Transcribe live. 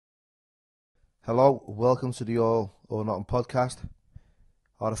Hello, welcome to the All or Nothing podcast.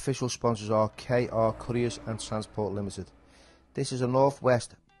 Our official sponsors are KR Couriers and Transport Limited. This is a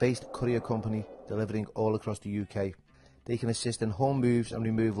Northwest based courier company delivering all across the UK. They can assist in home moves and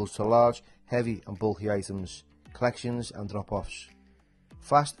removals to large, heavy and bulky items, collections and drop-offs.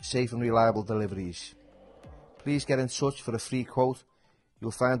 Fast, safe and reliable deliveries. Please get in touch for a free quote.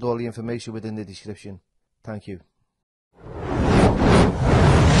 You'll find all the information within the description. Thank you.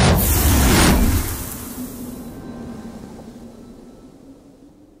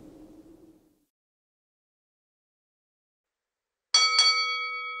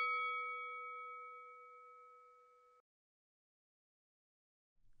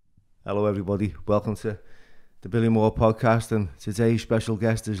 Hello everybody, welcome to the Billy Moore podcast, and today's special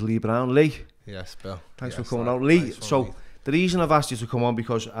guest is Lee Browne. Lee, yes, Bill. Thanks for coming out. Lee, so the reason I've asked you to come on,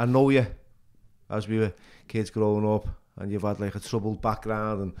 because I know you as we were kids growing up, and you've had like a troubled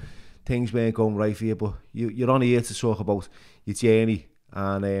background and things weren't going right for you, but you're on here to talk about your journey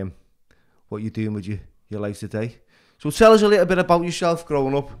and what you're doing with your life today. So tell us a little bit about yourself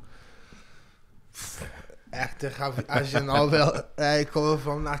growing up. Hectic, as you know, Bill. Coming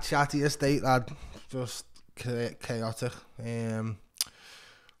from that chatty estate, lad, just chaotic. Land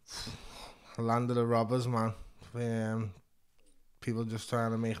of the robbers, man. People just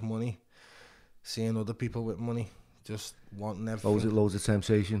trying to make money, seeing other people with money, just wanting everything. Loads of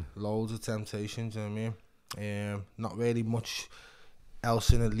temptation. Loads of temptation, do you know what I mean? Not really much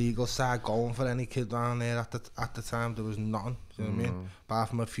else in the legal side going for any kid down there at the time. There was nothing, do you know what I mean? Apart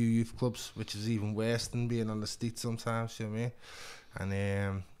from a few youth clubs, which is even worse than being on the street sometimes, do you know what I mean?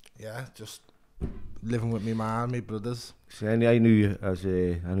 And yeah, just living with me ma and my brothers. See, I knew you as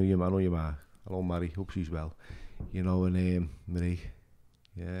I know your ma. Hello Mary, hope she's well. You know, and Marie,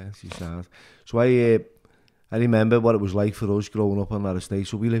 yeah, she's sound. So I remember what it was like for us growing up on that estate.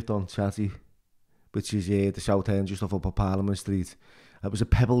 So we lived on Chatty, which is the south end, just off up Parliament Street. It was a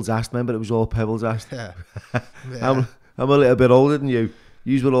Pebbles Ast, remember? It was all Pebbles Ast. Yeah. I'm a little bit older than you.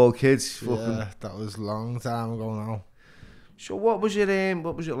 You were all kids. Yeah, that was a long time ago now. So what was it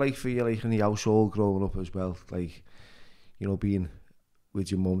like for you, like in the household growing up as well? Like, you know, being with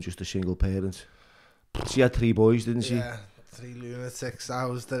your mum, just a single parent. She had 3 boys, didn't she? Yeah, 3 lunatics. I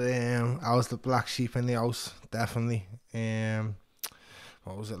was the black sheep in the house, definitely.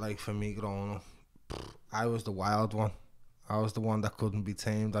 What was it like for me growing up? I was the wild one. I was the one that couldn't be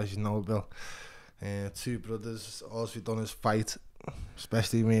tamed, as you know, Bill. 2 brothers, all we've done is fight,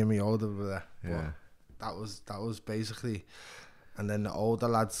 especially me and my older brother. Yeah. But that was basically, and then the older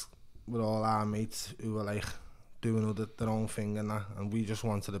lads were all our mates who were like doing their own thing and that, and we just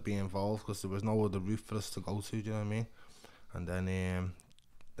wanted to be involved because there was no other roof for us to go to, do you know what I mean? And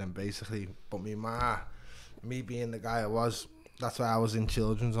then basically, but me being the guy I was, that's why I was in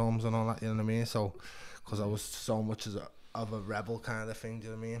children's homes and all that, you know what I mean? So, because I was so much of a rebel kind of thing, do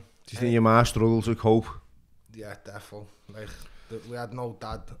you know what I mean? Do you think your ma struggled to cope? Yeah, definitely. Like, we had no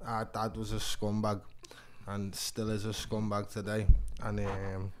dad. Our dad was a scumbag, and still is a scumbag today.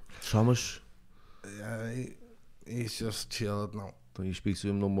 And Thomas? Yeah, he's just chilled now. Don't you speak to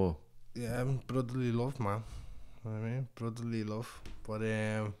him no more? Yeah, brotherly love, man. You know what I mean? Brotherly love.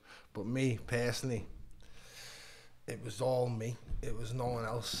 But me, personally, it was all me. It was no one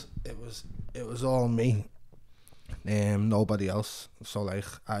else. It was all me. Nobody else. So like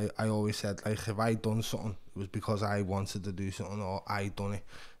I always said, like, if I done something, it was because I wanted to do something, or I done it,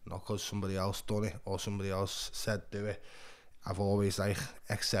 not because somebody else done it or somebody else said do it. I've always like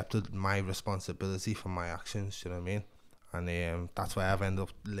accepted my responsibility for my actions, you know what I mean? And that's why I've ended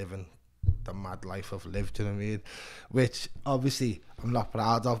up living the mad life I've lived, you know what I mean? Which obviously I'm not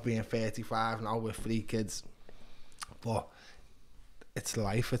proud of, being 35 now with 3 kids, but it's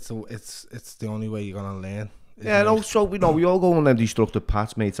life. It's the only way you're gonna learn. Yeah, no. So we all go on them destructive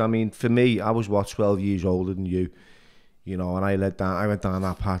paths, mate. I mean, for me, I was 12 years older than you, you know, and I went down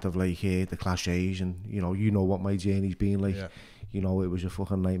that path of like the Class A's, and you know what my journey's been like. Yeah. You know, it was a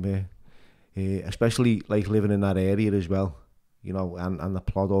fucking nightmare, especially like living in that area as well, you know, and the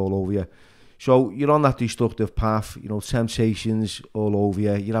plot all over you. So you're on that destructive path, you know, temptations all over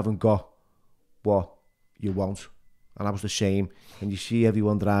you. You haven't got what you want. And I was the same. And you see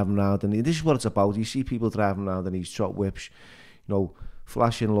everyone driving around, and this is what it's about. You see people driving around in these chop whips, you know,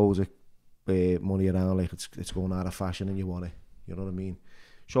 flashing loads of money around like it's going out of fashion, and you want it. You know what I mean?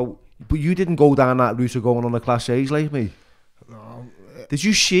 So, but you didn't go down that route of going on the Class A's like me. No. Did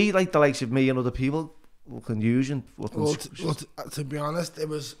you see like the likes of me and other people looking using? Well, to be honest, it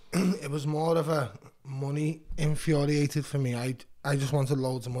was more of a money infuriated for me. I just wanted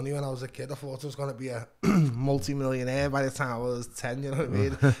loads of money when I was a kid. I thought I was going to be a multi-millionaire by the time I was 10, you know what I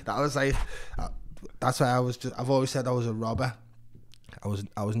mean? That was like, that's why I've always said I was a robber.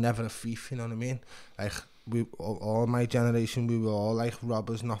 I was never a thief, you know what I mean? Like, all my generation, we were all like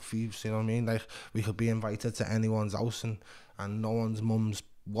robbers, not thieves, you know what I mean? Like, we could be invited to anyone's house and no one's mum's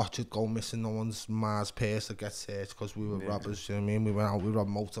watch it go missing, no one's ma's purse that gets searched because we were robbers, you know what I mean? We went out, we robbed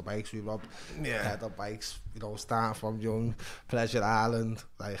motorbikes, we robbed pedal bikes, you know, starting from young, Pleasure Island,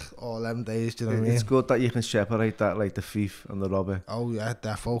 like all them days, do you know what I mean? It's good that you can separate that, like the thief and the robber. Oh yeah,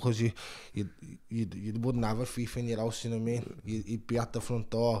 defo, because you wouldn't have a thief in your house, you know what I mean? You'd be at the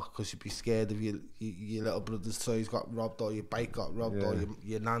front door because you'd be scared of your little brother's toys got robbed, or your bike got robbed, or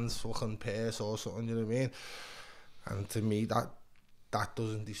your nan's fucking purse or something, you know what I mean? And to me, that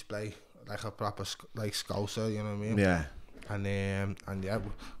doesn't display like a proper like scouser, you know what I mean? Yeah. And yeah,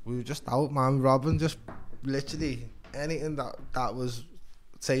 we were just out, man, robbing, just literally anything that was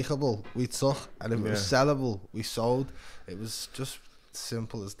takeable, we took, and if it was sellable, we sold. It was just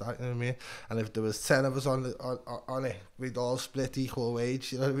simple as that, you know what I mean? And if there was 10 of us on it, we'd all split equal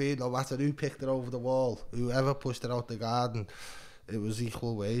wage, you know what I mean? No matter who picked it over the wall, whoever pushed it out the garden, it was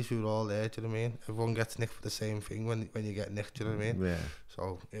equal wage. We were all there, do you know what I mean? Everyone gets nicked for the same thing when you get nicked, do you know what I mean? Yeah.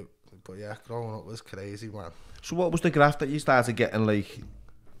 So, but yeah, growing up was crazy, man. So what was the graft that you started getting like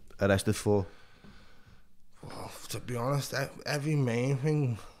arrested for? Well, to be honest, every main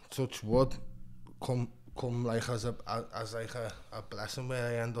thing, touch wood, come like as a blessing,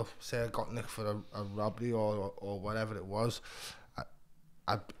 where I end up, say I got nicked for a robbery or whatever it was.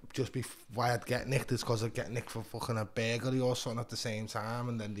 I'd just be, why I'd get nicked is because I'd get nicked for fucking a burglary or something at the same time,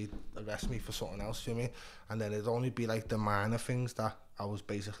 and then they'd arrest me for something else, you know what I mean? And then it'd only be like the minor things that I was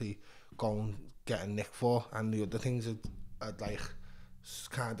basically getting nicked for, and the other things I'd like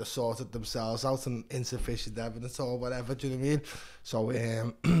kind of sorted themselves out, and insufficient evidence or whatever, do you know what I mean?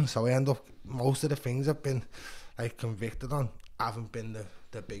 So so I end up, most of the things I've been like convicted on haven't been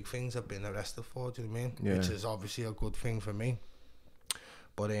the big things I've been arrested for, do you know what I mean? Yeah. Which is obviously a good thing for me.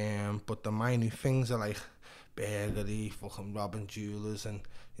 But the minor things are like burglary, fucking robbing jewellers, and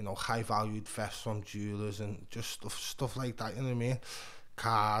you know, high valued thefts from jewellers, and just stuff like that, you know what I mean?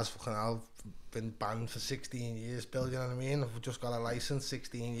 Cars, fucking hell, been banned for 16 years, Bill, you know what I mean? I've just got a license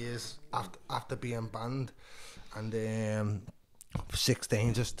 16 years after being banned, and 6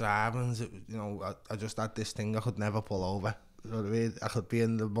 dangerous drivings, you know, I just had this thing I could never pull over. You know what I mean? I could be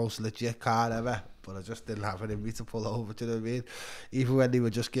in the most legit car ever, but I just didn't have it in me to pull over, do you know what I mean? Even when they were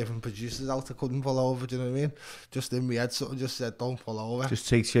just giving producers out, I couldn't pull over, do you know what I mean? Just in my head, something just said, don't pull over. Just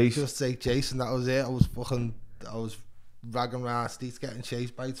take chase. Just take chase, and that was it. I was ragging around streets getting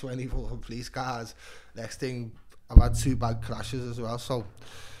chased by 20 fucking police cars. Next thing, I've had 2 bad crashes as well, so...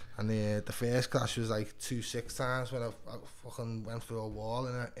 And the first crash was like 2-6 times when I fucking went through a wall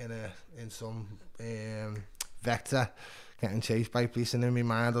in some Vector, getting chased by police, and in my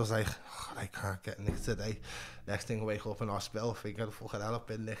mind I was like, oh, I can't get nicked today. Next thing I wake up in hospital, thinking, fucking hell, I've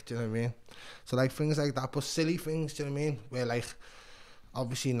been nicked, do you know what I mean? So like things like that, but silly things, do you know what I mean? Where like,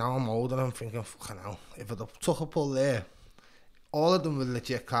 obviously now I'm older, I'm thinking, fucking hell, if I took a pull there, all of them were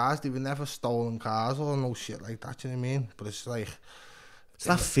legit cars, they were never stolen cars or no shit like that, do you know what I mean? But it's like... It's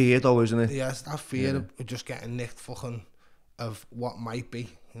that fear though, isn't it? Yeah, it's that fear of just getting nicked fucking of what might be,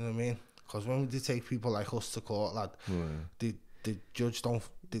 you know what I mean? Because when they take people like us to court, lad, the judge don't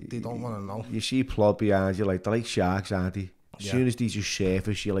want to know. You see plot behind you, like they're like sharks, aren't they? As soon as they just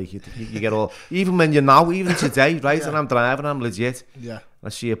surface, you like you get all. Even when you're now, even today, right? And I'm driving, I'm legit. Yeah. I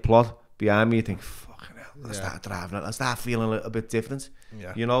see a plot behind me, you think, fucking hell, I start driving it, I start feeling a little bit different.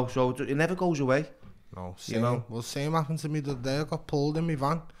 Yeah. You know, so it never goes away. No, same. You know? Well, same happened to me the day I got pulled in my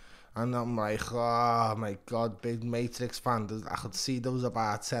van, and I'm like, oh my god, big Matrix fan. I could see there was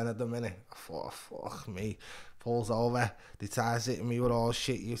about 10 of them in it. I thought, fuck me. Pulls over, they tries hitting me with all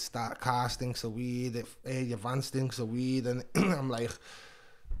shit. You start car stinks of weed, your van stinks of weed, and I'm like,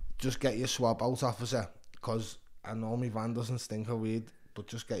 just get your swab out, officer, because I know my van doesn't stink of weed, but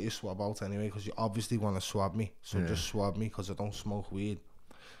just get your swab out anyway, because you obviously want to swab me, so just swab me, because I don't smoke weed.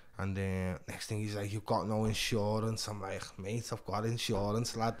 And then next thing he's like, you've got no insurance. I'm like, mate, I've got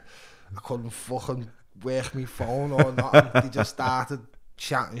insurance, lad. I couldn't fucking work my phone or nothing. They just started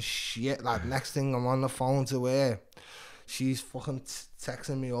chatting shit. Like, next thing I'm on the phone to her. She's fucking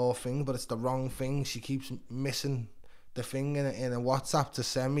texting me all thing, but it's the wrong thing. She keeps missing the thing in a WhatsApp to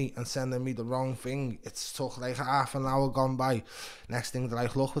send me and sending me the wrong thing. It's took like half an hour gone by. Next thing they're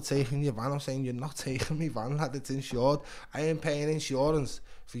like, look, we're taking your van. I'm saying, you're not taking me van, lad, it's insured. I ain't paying insurance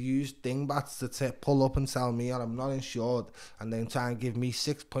for you dingbats to pull up and tell me I'm not insured, and then try and give me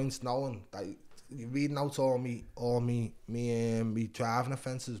 6 points knowing that you're reading out me driving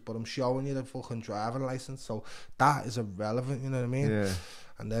offences, but I'm showing you the fucking driving license, so that is irrelevant, you know what I mean? Yeah.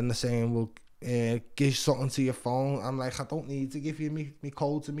 And then they're saying, well, give something to your phone. I'm like, I don't need to give you me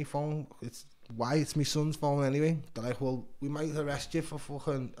code to my phone. It's my son's phone anyway. They're like, well, we might arrest you for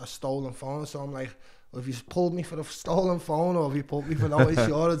fucking a stolen phone. So I'm like, well, if you pulled me for a stolen phone, or if you put me for no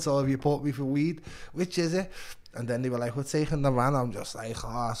insurance, or if you put me for weed, which is it? And then they were like, we're taking the van. I'm just like,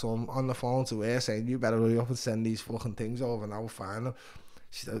 so I'm on the phone to her saying, you better hurry up and send these fucking things over and I'll find them.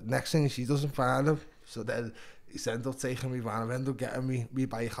 Next thing, she doesn't find them. So then he ended up taking me van. I ended up getting me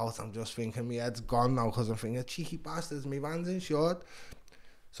bike out. I'm just thinking my head's gone now, because I'm thinking, cheeky bastards, my van's insured.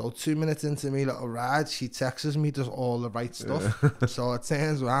 So 2 minutes into me little ride, she texts me just all the right stuff. So it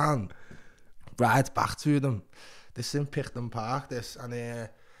turns around, rides back to them. This in Picton Park, this, and I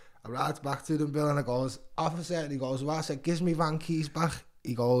rides back to them, Bill, and I goes, officer, and he goes, well, I said, gives me van keys back.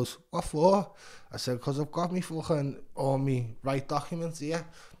 He goes, what for? I said, because I've got me fucking all me right documents here.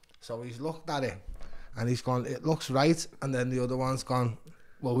 So he's looked at it, and he's gone, it looks right. And then the other one's gone,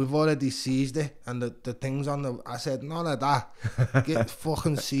 well, we've already seized it, and the things on the... I said, none of that. Get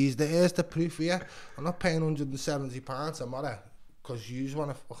fucking seized it. Here's the proof here. I'm not paying £170 tomorrow, because you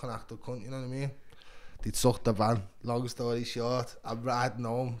want to fucking act a cunt, you know what I mean? They took the van. Long story short, I'm riding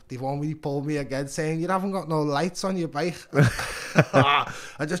home. They've only pulled me again, saying, you haven't got no lights on your bike.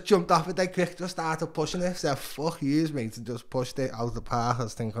 I just jumped off it dead quick, just started pushing it. Said, fuck yous, mate, and just pushed it out the park. I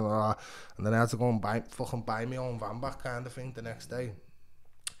was thinking, and then I had to go and buy my own van back, kind of thing, the next day.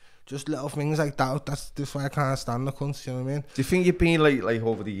 Just little things like that. That's why I can't stand the cunts, you know what I mean? Do you think you've been like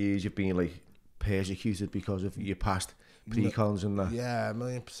over the years, you've been like persecuted because of your past pre-cons and that? Yeah,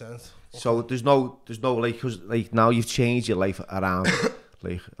 1,000,000%. So there's no like, because like now you've changed your life around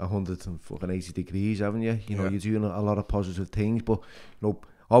like 180 degrees, haven't you? You know, you're doing a lot of positive things, but you know,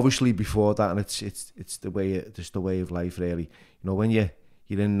 obviously before that, and it's the way of life, really. You know, when you're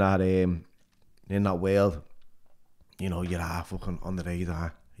in that world, you know, you're fucking on the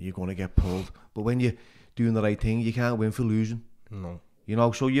radar. You're going to get pulled, but when you're doing the right thing, you can't win for losing. No. You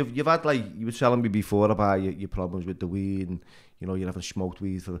know, so you've had, like, you were telling me before about your problems with the weed, and you know, you haven't smoked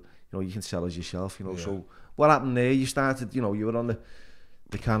weed for, you know, you can sell it yourself, you know. So what happened there? You started, you know, you were on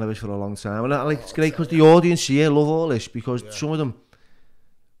the cannabis for a long time, and like, it's great because the audience here love all this, because some of them,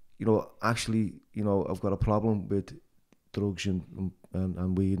 you know, actually, you know, I've got a problem with drugs and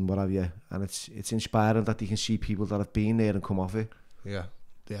weed and what have you, and it's inspiring that you can see people that have been there and come off it. Yeah,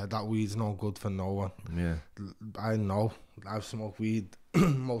 that weed's no good for no one. Yeah, I know. I've smoked weed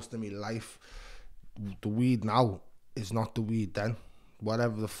most of my life. The weed now is not the weed then.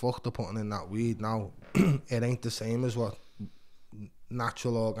 Whatever the fuck they're putting in that weed now, it ain't the same as what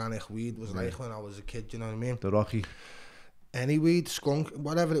natural organic weed was like when I was a kid, you know what I mean? The Rocky. Any weed, skunk,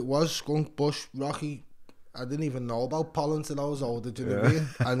 whatever it was, skunk, bush, Rocky. I didn't even know about pollen till I was older, do you know what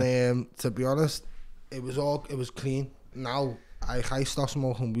I mean? And to be honest, it was clean. Now, I stopped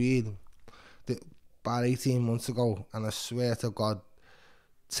smoking weed about 18 months ago, and I swear to God,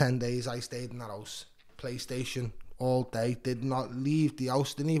 10 days I stayed in that house, PlayStation all day, did not leave the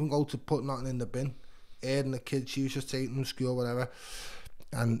house, didn't even go to put nothing in the bin. And the kids, she was just taking them to school, whatever.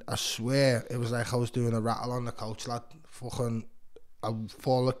 And I swear, it was like I was doing a rattle on the couch, lad. Fucking, I'd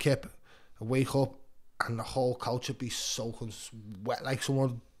fall a kip, I'd wake up, and the whole couch would be soaking wet, like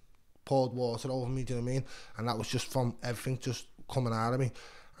someone poured water over me, do you know what I mean? And that was just from everything just coming out of me.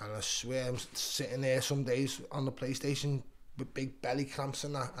 And I swear, I'm sitting there some days on the PlayStation with big belly cramps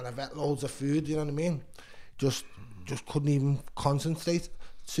and that, and I've ate loads of food, you know what I mean? Just couldn't even concentrate.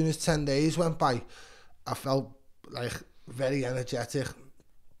 As soon as 10 days went by, I felt like very energetic.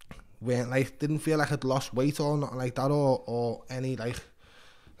 Didn't feel like I'd lost weight or nothing like that, or any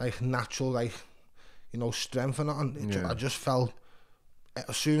like natural, like, you know, strength or nothing. I just felt,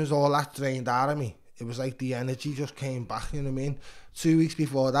 as soon as all that drained out of me, it was like the energy just came back, you know what I mean? 2 weeks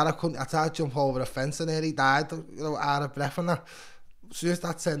before that, I tried to jump over a fence and nearly died, you know, out of breath and that. As soon as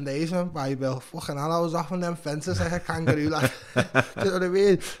that 10 days went by, Bill, fucking hell, I was off on them fences like a kangaroo, like, do you know what I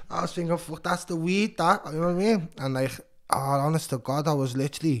mean? I was thinking, fuck, that's the weed, that, you know what I mean? And like, honest to God, I was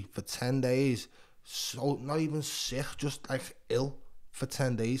literally, for 10 days, so, not even sick, just like ill for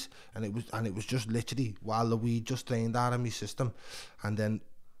 10 days. And it was just literally while the weed just drained out of my system. And then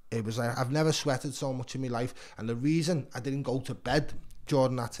it was like, I've never sweated so much in my life. And the reason I didn't go to bed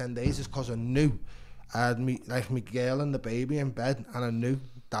during that 10 days is because I knew I had my girl and the baby in bed, and I knew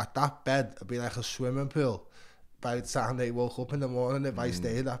that bed would be like a swimming pool by the time they woke up in the morning if I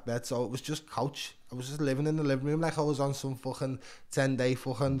stayed at bed. So it was just couch. I was just living in the living room like I was on some fucking 10-day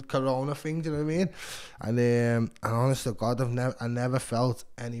fucking corona thing, do you know what I mean? And honest to God, I never felt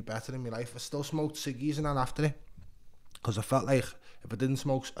any better in my life. I still smoked ciggies and that after it, because I felt like if I didn't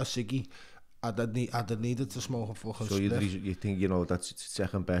smoke a ciggy, I'd needed to smoke a fucking So you think, you know, that's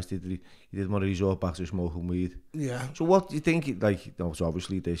second best, you didn't want to resort back to smoking weed? Yeah. So what do you think, like, you know, so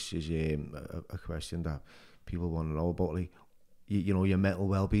obviously this is a question that people want to know about, like, you know, your mental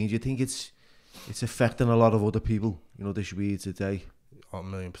well-being. Do you think it's affecting a lot of other people, you know, this weed today?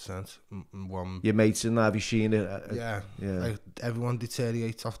 1,000,000%. Your mates and that, have you seen it? Yeah. Like, everyone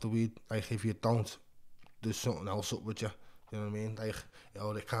deteriorates off the weed. Like, if you don't, there's something else up with you. You know what I mean? Like,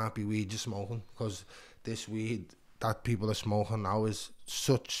 oh, there can't be weed you're smoking, because this weed that people are smoking now is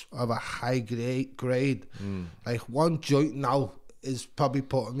such of a high grade. Like, one joint now is probably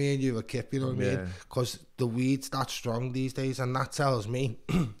putting me and you a kip, you know what I mean? Because the weed's that strong these days, and that tells me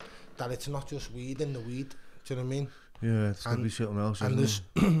that it's not just weed in the weed. Do you know what I mean? Yeah, it's gonna be something else. And there's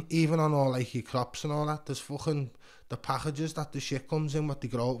even on all like your crops and all that, there's fucking the packages that the shit comes in, what they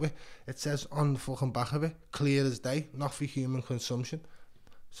grow it with. It says on the fucking back of it, clear as day, not for human consumption.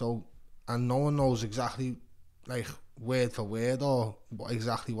 So, and no one knows exactly, like, word for word or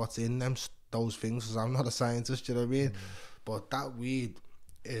exactly what's in them those things, because I'm not a scientist, you know what I mean? But that weed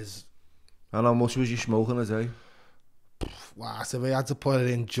is. And how much was you smoking a day? Wow, so if I had to put it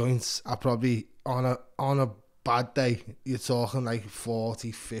in joints, I probably on a bad day, you're talking like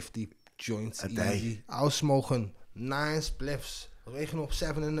 40, 50 joints a easy. Day. I was smoking 9 spliffs. I was waking up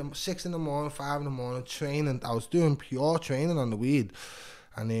 6 in the morning, 5 in the morning, training. I was doing pure training on the weed,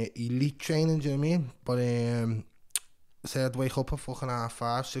 and elite training, do you know what I mean? But say I'd wake up at fucking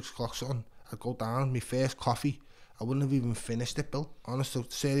 5:30, 6 o'clock something. I'd go down, my first coffee, I wouldn't have even finished it, Bill. Honest, to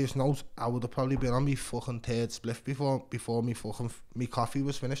serious note, I would have probably been on my fucking 3rd spliff before me coffee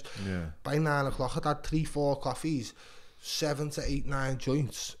was finished. Yeah. By 9 o'clock, I'd had 3-4 coffees, 7 to 8, 9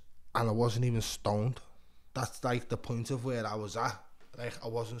 joints, and I wasn't even stoned. That's like the point of where I was at. Like, I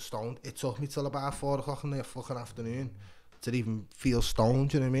wasn't stoned. It took me till about 4 o'clock in the fucking afternoon to even feel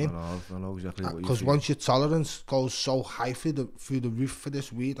stoned, do you know what I mean? I know exactly what you feel. Because once your tolerance goes so high through the roof for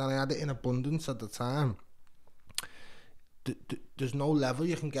this weed, and I had it in abundance at the time, there's no level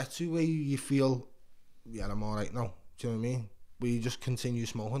you can get to where you feel, yeah, I'm alright now, do you know what I mean? Where you just continue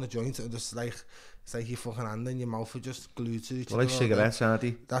smoking a joint, and just like, it's like your fucking hand and your mouth are just glued to each other. Well, like cigarettes, aren't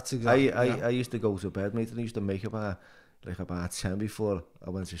they? That's exactly. I used to go to bed, mate, and I used to make about 10 before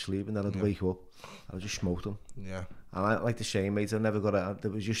I went to sleep, and then I'd wake up and I just smoked them. Yeah. And I like the same, mate. I never got it.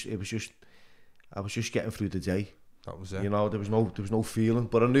 I was just getting through the day. That was it. You know, there was no feeling,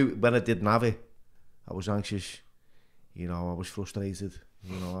 but I knew when I didn't have it, I was anxious. You know, I was frustrated.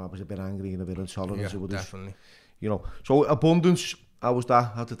 You know, I was a bit angry and a bit intolerant. Yeah, definitely. You know, so abundance. How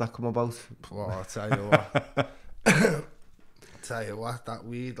did that come about? Well, I'll tell you what. That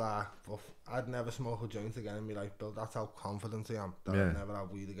weed, like, I'd never smoke a joint again in my life, Bill. That's how confident I am that I'd never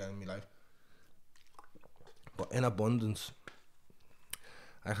have weed again in my life. But in abundance,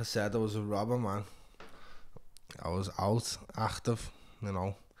 like I said, I was a robber, man. I was out, active, you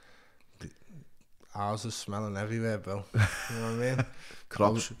know. Houses smelling everywhere, Bill. You know what I mean?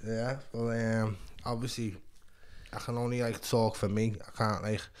 Crops. Yeah, well, obviously, I can only like talk for me. I can't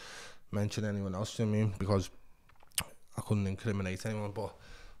like mention anyone else, you know what I mean? Because I couldn't incriminate anyone. But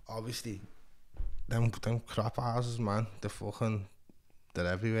obviously, them crap houses, man, they're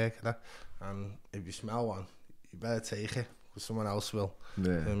everywhere, kinda. And if you smell one, you better take it, because someone else will. Yeah.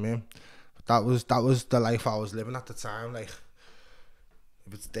 You know what I mean? But that was the life I was living at the time. Like,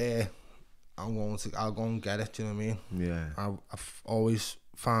 if it's there, I'll go and get it, do you know what I mean? Yeah. I've always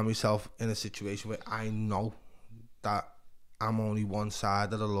found myself in a situation where I know that I'm only one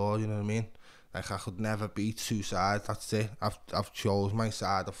side of the law, you know what I mean? Like, I could never be 2 sides, that's it. I've chose my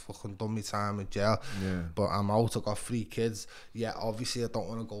side, I've fucking done my time in jail. Yeah. But I'm out, I've got 3 kids. Yeah, obviously I don't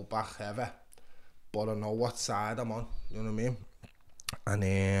want to go back ever, but I know what side I'm on, you know what I mean?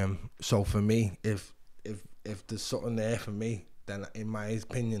 And so for me, if there's something there for me, then in my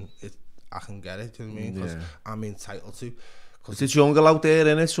opinion, I can get it, do you know what I mean? Because I'm entitled to. It's a jungle out there,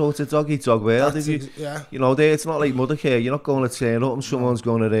 innit? So it's a dog-eat-dog world. You know, it's not like mother care. You're not going to turn up and someone's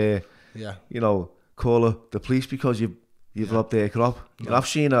going to, you know, call the police because you've robbed their crop. You know, I've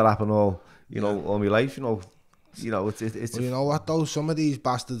seen that happen all my life, you know. It's well, you know what though? Some of these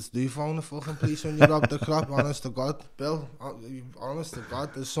bastards do phone the fucking police when you rob the crop. Honest to God, Bill. Honest to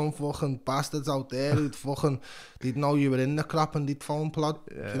God, there's some fucking bastards out there they'd know you were in the crop and they'd phone plod.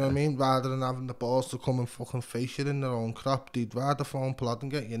 Yeah. You know what I mean? Rather than having the balls to come and fucking face you in their own crop, they'd rather phone plod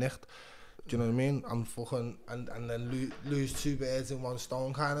and get you nicked. Do you know what I mean? I'm fucking and then lose two birds in one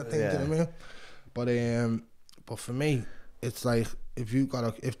stone kind of thing. Do you know what I mean? But for me, it's like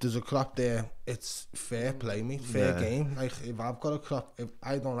if there's a crop there, it's fair play, mate, fair game. Like if I've got a crop, if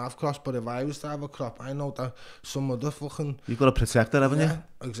I don't have crops, but if I was to have a crop, I know that some of the fucking you've got to protect it, haven't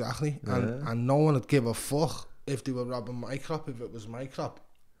you? Exactly. And no one would give a fuck if they were robbing my crop if it was my crop.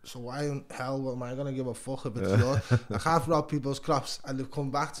 So why in hell am I gonna give a fuck if it's yours? I can't rob people's crops and they've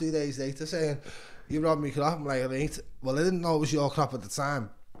come back 2 days later saying you robbed me crop. I'm like, right. Well, I didn't know it was your crop at the time,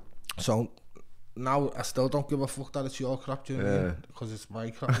 so now I still don't give a fuck that it's your crop, do you know what I mean? Because it's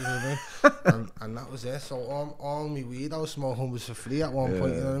my crop, you know what I mean? And that was it. So all my weed I was smoking was for free at one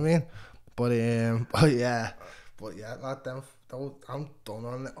point, you know what I mean? But yeah, like them, I'm done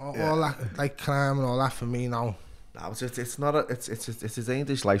on it. All that like crime and all that for me now. No, it's not a, it's a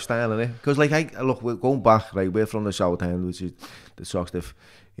dangerous lifestyle, isn't it? Because like look, we're going back, right? We're from the South End, which is the Soxtiff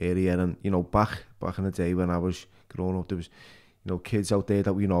area, and you know, back in the day when I was growing up, there was, you know, kids out there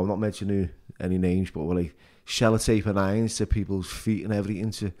that we know, I'm not mentioning any names, but were like sellotaping irons to people's feet and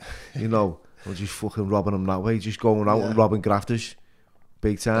everything to, you know, or just fucking robbing them that way, just going out and robbing grafters,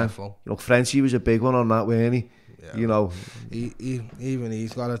 big time. Defo. You know, Frenchie was a big one on that, weren't he? Yeah. You know, even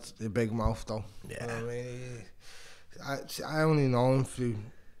he's got a big mouth though. Yeah. You know what I mean? I only know him through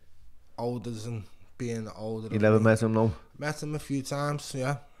olders and being older. You never met him, no? Met him a few times,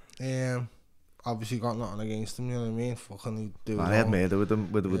 yeah. Obviously got nothing against him, you know what I mean? Fucking he do. I had murder with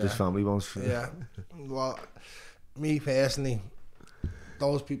him, with his family once. Yeah. Well, me personally,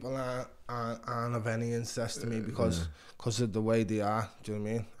 those people aren't of any interest to me because of the way they are, do you know what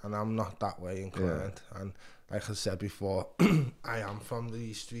I mean? And I'm not that way inclined. And like I said before, I am from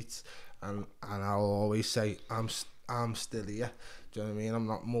these streets, and I'll always say I'm still here. Do you know what I mean? I'm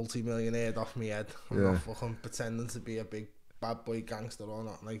not multi-millionaire off my head. I'm not fucking pretending to be a big bad boy gangster or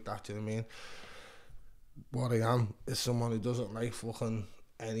nothing like that. Do you know what I mean? What I am is someone who doesn't like fucking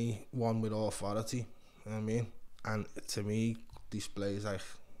anyone with authority. You know what I mean? And to me, displays like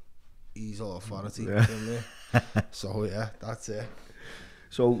he's authority. You know what I mean? So yeah, that's it.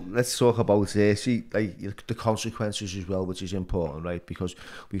 So let's talk about see, like the consequences as well, which is important, right? Because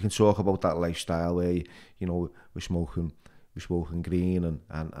we can talk about that lifestyle where, you know, we're smoking green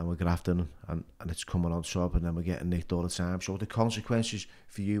and we're grafting and it's coming on top, and then we're getting nicked all the time. So the consequences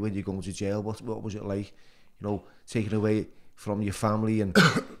for you when you're going to jail, what was it like? You know, taken away from your family and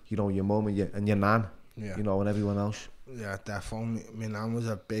you know, your mum and your nan, you know, and everyone else. Yeah, definitely. My nan was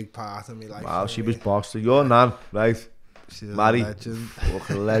a big part of me life. Wow, she was bossed. Your nan, right? She's a Mary, legend.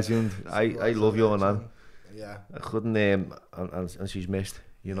 fucking legend. I love your nan. Yeah. I couldn't and she's missed.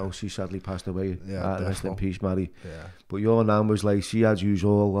 You know, she sadly passed away. Yeah, rest in peace, Mary. Yeah. But your nan was like, she had you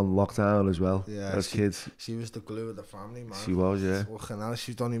all on lockdown as well. Yeah, as kids. She was the glue of the family, man. She was, yeah. Fucking hell,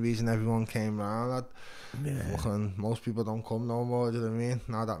 she's the only reason everyone came round. Fucking most people don't come no more, do you know what I mean?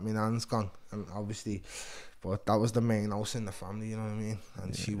 Now that my nan's gone. And obviously, but that was the main house in the family, you know what I mean?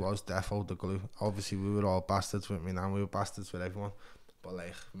 And she was defo the glue. Obviously, we were all bastards with my nan, we were bastards with everyone. But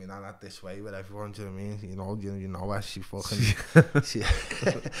like, my nan had this way with everyone, do you know what I mean? You know her, she fucking,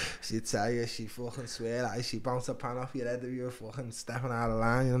 she'd tell you, she fucking swear at you, she bounced a pan off your head if you were fucking stepping out of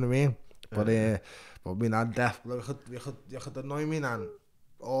line, you know what I mean? But my nan deaf, you could annoy me nan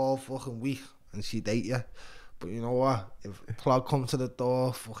all fucking week and she'd hate you. But you know what? If a plug come to the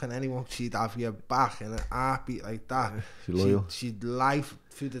door, fucking anyone, she'd have your back in a heartbeat like that. She'd lie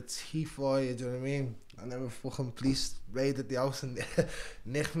through the teeth for you, do you know what I mean? And then the fucking police raided the house and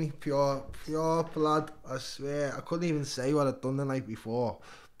nicked me, pure blood. I swear, I couldn't even say what I'd done the night before,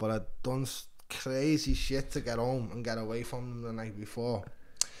 but I'd done crazy shit to get home and get away from them the night before.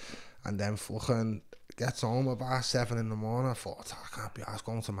 And then fucking gets home about 7 in the morning. I thought, I can't be asked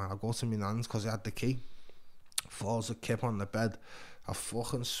going to man. I'll go to my nan's because I had the key. Falls a kip on the bed. I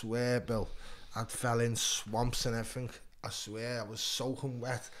fucking swear, Bill, I fell in swamps and everything. I swear, I was soaking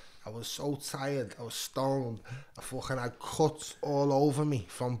wet. I was so tired, I was stoned. I fucking had cuts all over me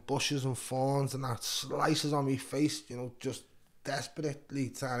from bushes and thorns and that slices on my face, you know, just desperately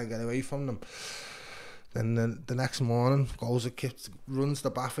trying to get away from them. Then the next morning, goes a kid, runs the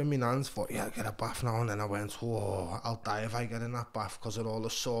bath in my nan's, thought, yeah, I'll get a bath now. And then I went, oh, I'll die if I get in that bath because of all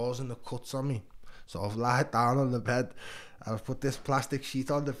the sores and the cuts on me. So I've lied down on the bed. I've put this plastic sheet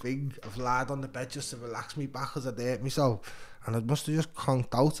on the thing. I've lied on the bed just to relax me back because I hurt myself. And I must have just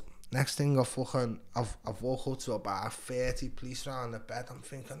conked out. Next thing I've woke up to about 30 police around the bed. I'm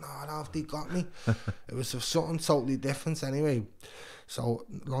thinking, no, how have they got me? It was something totally different anyway. So,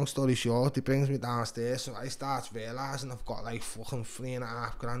 long story short, he brings me downstairs. So I start realising I've got like fucking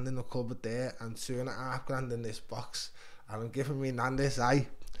 3.5 grand in the cupboard there and 2.5 grand in this box. And I'm giving me nan this eye.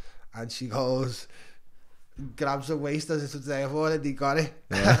 and she goes, grabs her waist as if to say, I've already got it.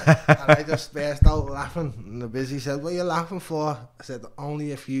 And I just burst out laughing. And the busy said, what are you laughing for? I said,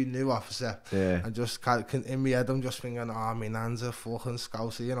 only if you knew, officer. And just in my head, I'm just thinking, oh, my nan's a fucking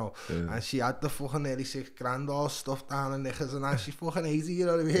scouser, you know. And she had the fucking nearly $6,000 all stuffed down her knickers, and now she's fucking 80, you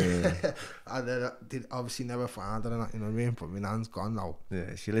know what I mean? And they obviously never found her, you know what I mean? But my nan's gone now.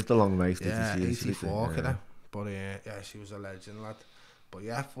 Yeah, she lived a long life, yeah, didn't she? 84, yeah. But yeah, she was a legend, lad. But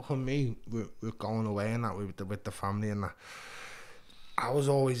yeah, fucking me, we're going away and that with the family and that. I was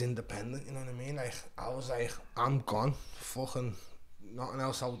always independent, you know what I mean? Like, I was like, I'm gone. Fucking nothing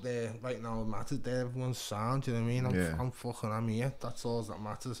else out there right now matters. There, everyone's sound, you know what I mean? I'm here. That's all that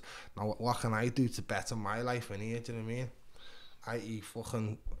matters. Now, what can I do to better my life in here, do you know what I mean? I.e.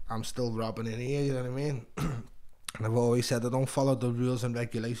 fucking, I'm still robbing in here, you know what I mean? And I've always said I don't follow the rules and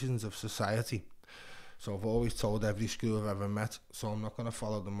regulations of society. So I've always told every school I've ever met, so I'm not going to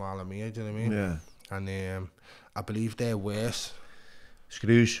follow them while I'm here, do you know what I mean? Yeah. And I believe they're worse.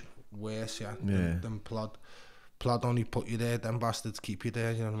 Screws. Worse, yeah. Than plod. Plod only put you there, them bastards keep you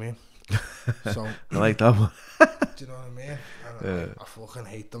there, you know what I mean? So I like that one. Do you know what I mean? And I fucking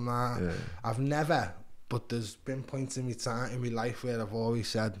hate them now. Yeah. I've never, but there's been points in my life where I've always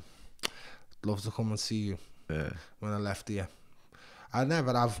said, I'd love to come and see you. Yeah. When I left here. I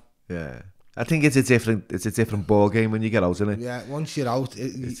never have. Yeah. I think it's a different ball game when you get out, isn't it? Yeah, once you're out,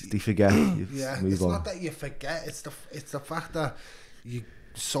 they forget. It's not that you forget. It's the fact that you're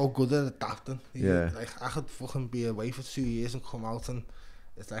so good at adapting. Like, I could fucking be away for 2 years and come out, and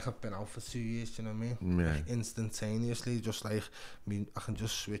it's like I've been out for 2 years. Do you know what I mean? Yeah. Like, instantaneously, just like I can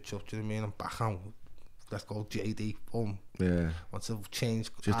just switch up. Do you know what I mean? I'm back on. Let's go, JD. Boom. Yeah. Once I've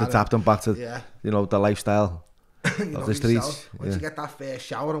changed, just adapt them back to the lifestyle. Of the streets. Once you get that first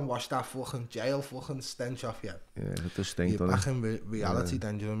shower and wash that fucking jail fucking stench off you. Yeah, it does stink. You're back in reality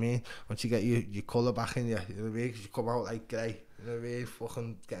then, do you know what I mean? Once you get your colour back in you, you know what I mean? You come out like grey, you know what I mean?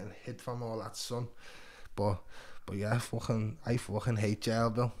 Fucking getting hit from all that sun. But yeah, I fucking hate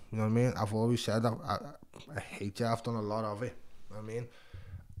jail, Bill. You know what I mean? I've always said I hate jail. I've done a lot of it. You know what I mean?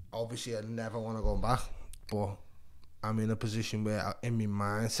 Obviously, I never want to go back, but I'm in a position where, in my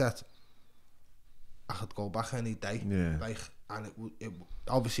mindset, I could go back any day, like, and it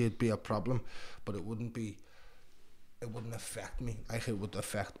obviously it'd be a problem, but it wouldn't affect me like it would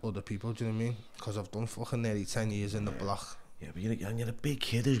affect other people. Do you know what I mean? Because I've done fucking nearly 10 years in the block. Yeah, but you're a big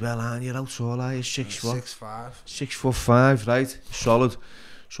kid as well, aren't you? How tall are you? 6'5". 6'5", right? Solid.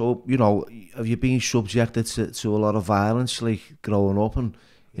 So have you been subjected to a lot of violence, like growing up and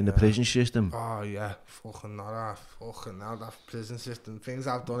in the prison system? Oh yeah, fucking that prison system. Things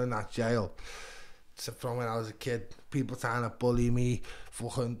I've done in that jail. From when I was a kid, people trying to bully me,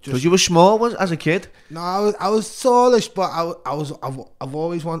 fucking. Because you were small as a kid. No, I was tallish, but I've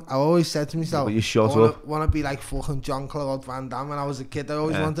always said to myself, but you shut up. Want to be like fucking Jean-Claude Van Damme when I was a kid. I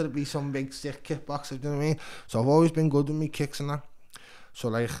always wanted to be some big sick kickboxer. Do you know what I mean? So I've always been good with me kicks and that. So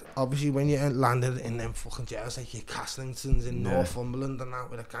like, obviously when you landed in them fucking jails like your Castlingtons in Northumberland and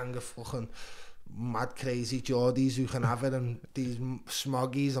that, with a gang of fucking mad crazy Geordies who can have it, and these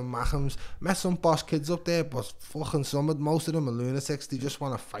smoggies and Machams. Met some boss kids up there, but fucking most of them are lunatics. They just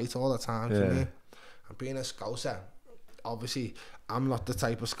want to fight all the time. To me, and being a Scouser, obviously I'm not the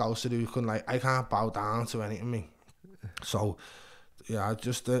type of Scouser who can, like, I can't bow down to anything. Me, so yeah,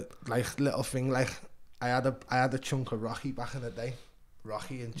 just a like little thing. Like I had a chunk of Rocky back in the day.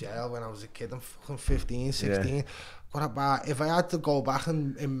 Rocky in jail when I was a kid. I'm fucking 15, 16. Yeah. What about, if I had to go back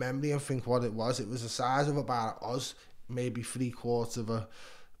in memory and think what it was the size of about Oz, maybe 3/4 of a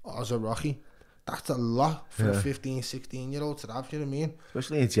Oz of Rocky. That's a lot for a 15, 16-year-old to have, do you know what I mean?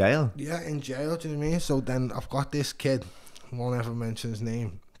 Especially in jail. Yeah, in jail, do you know what I mean? So then I've got this kid, won't ever mention his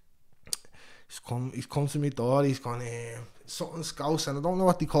name. He's come to my door, he's gone, something Scouse, and I don't know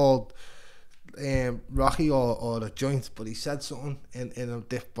what they called Rocky or the joint, but he said something in a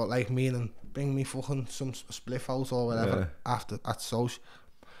diff, but like meaning bring me fucking some spliff out or whatever after at social.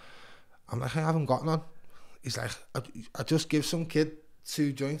 I'm like, I haven't got none. He's like, I just give some kid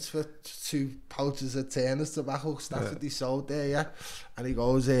 2 joints for 2 pouches of Turner's tobacco. That's what they sold there, yeah. And he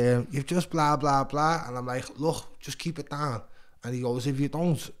goes, you've just blah blah blah. And I'm like, look, just keep it down. And he goes, if you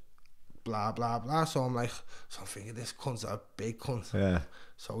don't, blah blah blah. So I'm like, I'm thinking this cunt's a big cunt. Yeah.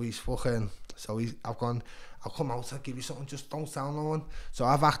 So he's fucking. I've come out, I'll give you something, just don't tell no one. So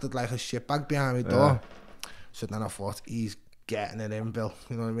I've acted like a shitbag behind my door. So then I thought, he's getting it in, Bill.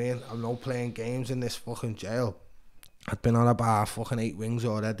 You know what I mean? I'm not playing games in this fucking jail. I'd been on about fucking 8 wings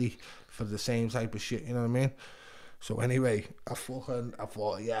already for the same type of shit, you know what I mean? So anyway, I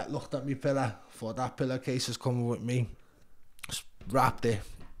thought, yeah, looked at me pillar, thought that pillar case is coming with me. Wrapped it,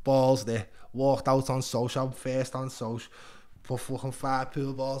 balls there. Walked out on social, first on social, put fucking 5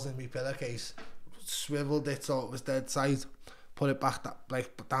 pool balls in my pillowcase, swiveled it so it was dead sight, put it back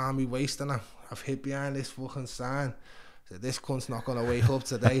like down my waist, and I've hid behind this fucking sign. Said, this cunt's not gonna wake up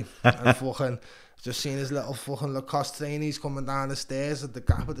today. And fucking just seen his little fucking Lacoste trainees coming down the stairs at the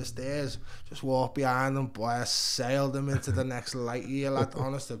gap of the stairs. Just walked behind them, boy. I sailed them into the next light year, lad.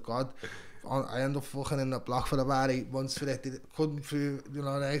 Honest to God. I ended up fucking in the block for about 8 months for it. They couldn't prove, you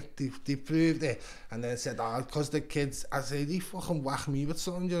know, they proved it. And then said, oh, because the kids, I said, they fucking whacked me with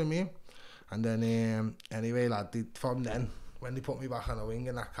something, do you know what I mean? And then, anyway, lad, from then, when they put me back on the wing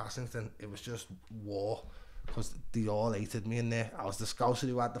in that Cassington, it was just war. Because they all hated me in there. I was the scouser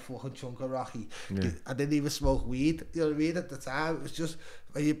who had the fucking chunk of Rocky. Yeah. I didn't even smoke weed, you know what I mean, at the time. It was just,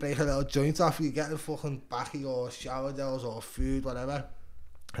 when you break a little joint off, you get a fucking backy or shower gels or food, whatever.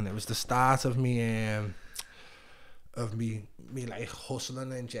 And it was the start of me like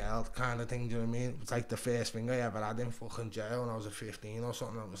hustling in jail kind of thing, do you know what I mean? It was like the first thing I ever had in fucking jail when I was 15 or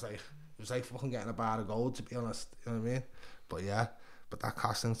something. It was like fucking getting a bar of gold, to be honest, you know what I mean? But yeah, but that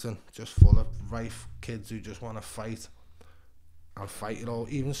Cassington, just full of rife kids who just want to fight and fight, you know,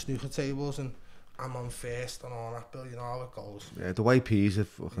 even snooker tables, and I'm on first and all that, Bill, you know how it goes. Yeah, the YPs are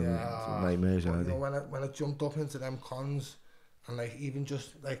fucking nightmares, aren't they? You know, when I jumped up into them cons, and like even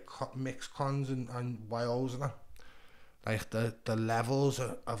just like mixed cons and YOs and that, like the levels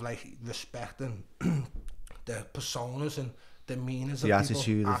of like respecting the personas and demeanors the of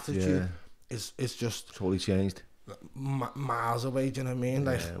attitude, people, is just totally changed. Miles away, do you know what I mean?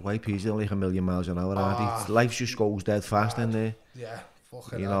 Like YP's are like a million miles an hour, aren't they? Life just goes dead fast in there. Yeah,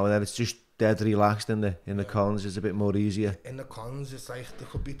 fucking you know, and then it's just dead relaxed in the cons. It's a bit more easier. In the cons, it's like there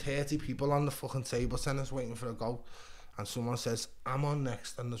could be 30 people on the fucking table tennis waiting for a go. And someone says, I'm on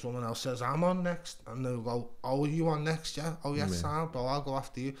next, and there's someone else says, I'm on next, and they'll go, oh, are you on next, yeah? Oh, yes, Sam, but I'll go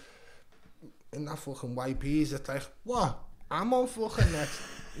after you. In that fucking YPs, it's like, what? I'm on fucking next.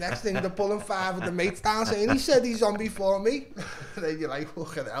 Next thing, they're pulling 5 of the mates down saying, he said he's on before me. And then you're like,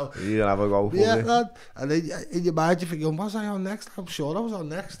 fucking hell. You'll have a go for it. Lad. And then in your mind, you're thinking, was I on next? I'm sure I was on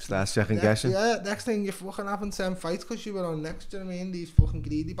next. Start second guessing. Yeah, next thing, you're fucking having 10 fights because you were on next, do you know what I mean? These fucking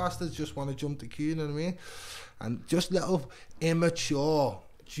greedy bastards just want to jump the queue, you know what I mean? And just little immature,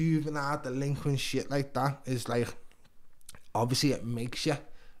 juvenile, delinquent shit like that is like, obviously it makes you.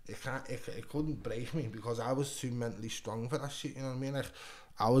 It couldn't break me because I was too mentally strong for that shit, you know what I mean? Like,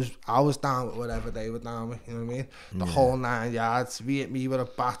 I was down with whatever they were down with, you know what I mean? The whole 9 yards. If he hit me with a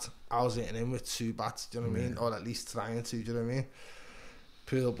bat, I was hitting him with 2 bats, do you know what I mean? Or at least trying to, do you know what I mean?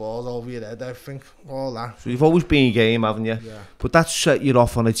 Pool balls over your head, everything, all that. So you've always been game, haven't you? Yeah. But that's set you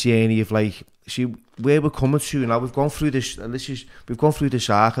off on a journey of like, see where we're coming to now. We've gone through this, and we've gone through this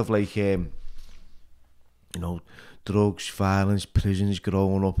arc of like, you know, drugs, violence, prisons,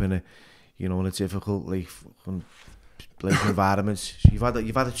 growing up in a, you know, in a difficult like environments. So you've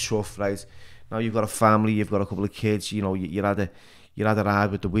had it tough, right? Now you've got a family, you've got a couple of kids. You know, you had a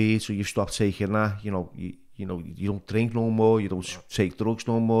ride with the weed, so you've stopped taking that. You know, you don't drink no more, you don't take drugs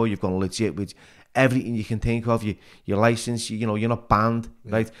no more. You've gone legit with everything you can think of. Your license, you know, you're not banned,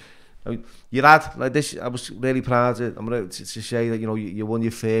 right? You had like this. I was really proud to say that, you know, you won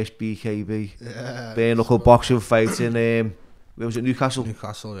your first BKB bare knuckle boxing fight in where was it, Newcastle?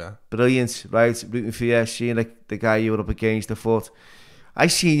 Newcastle, yeah. Brilliant, right? Rooting for you, seeing the guy you were up against the foot. I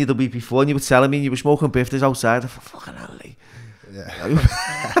seen you the week before, and you were telling me you were smoking bifters outside. I thought, fucking hell, Lee.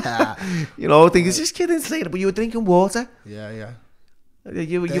 Yeah. You know, I think, is this kid insane? But you were drinking water. Yeah.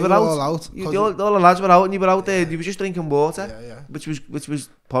 You were out. All the lads were out, and you were out there. You were just drinking water. Yeah. Which was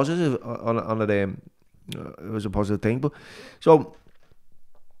positive on it was a positive thing. But so,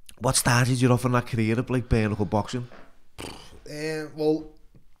 what started you off on that career of like bare knuckle boxing? Well,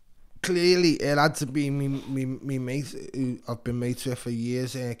 clearly it had to be me mate who I've been mates with for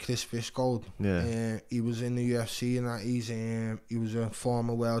years, Chris Fishgold. Yeah. He was in the UFC and that. He was a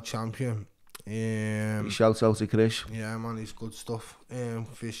former world champion. Shouts out to Chris. Yeah, man, he's good stuff.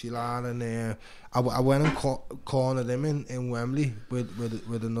 Fishy lad, and I went and cornered him in Wembley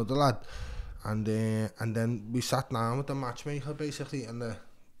with another lad, and then we sat down with the matchmaker basically, and the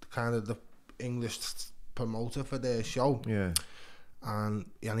kind of the English promoter for their show. Yeah. And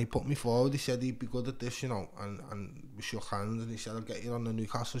he put me forward. He said he'd be good at this, you know, and we shook hands, and he said, I'll get you on the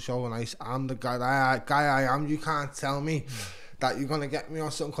Newcastle show. And I'm the guy I am. You can't tell me that you're gonna get me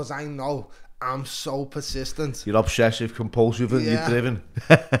on something, because I know I'm so persistent. You're obsessive, compulsive, and you're driven.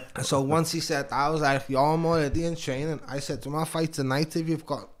 So once he said that, I was like, yo, I'm already in training. I said to him, I'll fight tonight if you've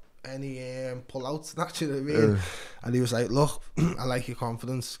got pull-outs, you know what I mean? And he was like, look, I like your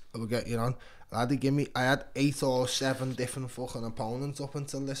confidence, we'll get you on. I had 8 or 7 different fucking opponents up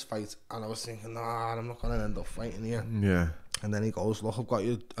until this fight, and I was thinking, nah, I'm not gonna end up fighting here. Yeah. And then he goes, look, I've got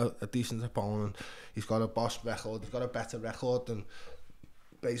you a decent opponent. He's got a boss record. He's got a better record than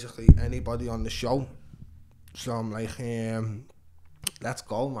basically anybody on the show. So I'm like, let's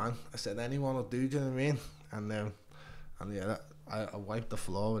go, man. I said, anyone will do, do you know what I mean? And yeah, I wiped the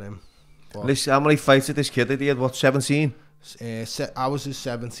floor with him. Listen, how many fights did this kid did he had? What, 17? I was his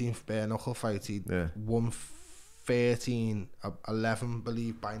 17th bare knuckle fight. He won 13, 11,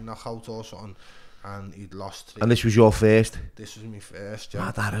 believe, by knockout or something, and he'd lost 3. And this was your first? This was my first, yeah.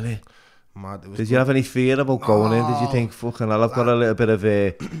 Mad, that, innit? Mad. Did you have any fear about going in? Did you think, fucking hell, I've got a little bit of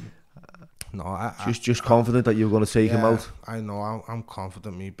a... No, just confident that you were going to take him out? I know, I'm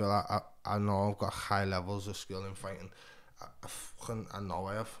confident, me, but I know I've got high levels of skill in fighting. I know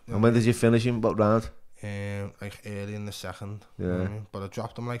I have. And when did you finish him? What round? Like early in the second. Yeah. You know what I mean? But I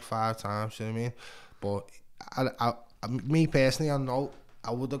dropped him like 5 times, you know what I mean? But me personally, I know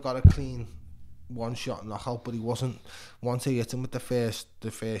I would have got a clean one-shot knockout, but he wasn't. Once I hit him with the first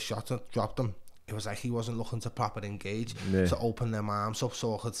shot, I dropped him. It was like he wasn't looking to proper engage, to open them arms up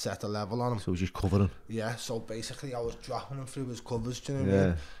so I could set a level on him. So he was just covering? Yeah, so basically I was dropping him through his covers, do you know what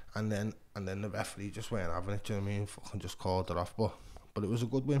I mean? And then the referee just weren't having it, do you know what I mean? Fucking just called it off, but it was a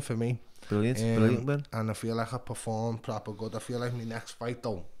good win for me. Brilliant win. And I feel like I performed proper good. I feel like my next fight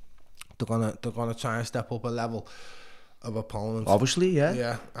though, they're gonna try and step up a level of opponents. Obviously, yeah.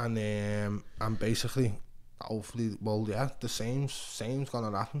 Yeah, and basically, hopefully, well, yeah, the same's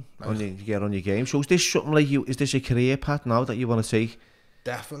gonna happen. Like, You get on your game. So is this something like you? Is this a career path now that you want to take?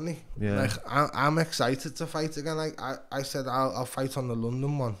 Definitely. Yeah. Like I'm excited to fight again. Like I said, I'll fight on the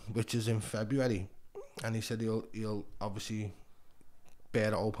London one, which is in February, and he said he'll obviously bear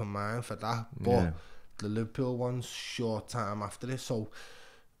an open mind for that. But the Liverpool one's short time after this, so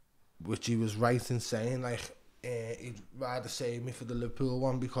which he was right in saying, like he'd rather save me for the Liverpool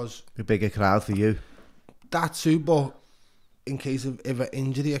one because a bigger crowd for you. That too, but in case of if an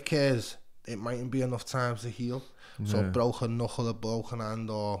injury occurs, it mightn't be enough time to heal. So broken knuckle, a broken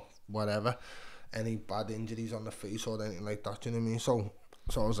hand, or whatever, any bad injuries on the face or anything like that. You know what I mean? So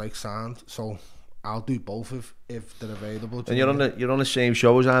I was like, sound. So I'll do both if they're available. And you're on the same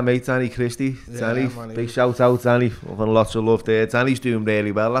show as our mate Danny Christie. Danny, man, big shout out, Danny. Lots of love there. Danny's doing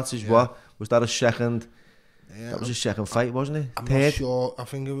really well. That's his what? Was that a second? That was his second fight, wasn't it? I'm not sure. I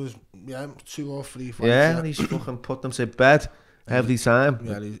think it was 2 or 3 fights. Yeah, and he's fucking put them to bed every time.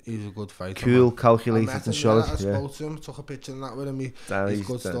 Yeah, he's a good fighter. Cool, man. calculated and solid. I spoke to him, took a picture and that with him. He's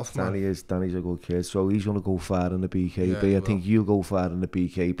good stuff, man. Danny's a good kid, so he's going to go far in the BKB. I think you'll go far in the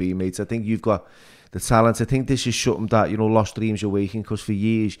BKB, mates. I think you've got the talent. I think this is something that, lost dreams awaken, because for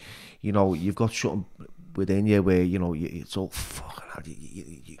years, you've got something within you where, it's all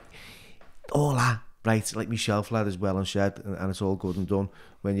fucking all that, right? Like myself, lad, as well and said, and it's all good and done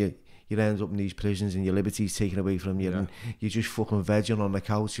when you end up in these prisons and your liberty's taken away from you, and you're just fucking vegging on the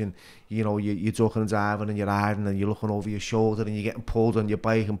couch, and you're ducking and diving and you're hiding and you're looking over your shoulder and you're getting pulled on your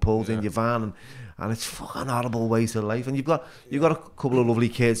bike and pulled in your van, and it's fucking horrible ways of life. And you've got a couple of lovely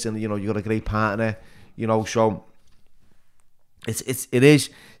kids, and you've got a great partner, so it is.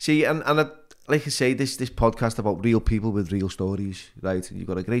 See, and like I say, this podcast about real people with real stories, right? You've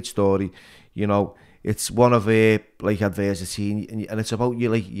got a great story, It's one of like adversity, and it's about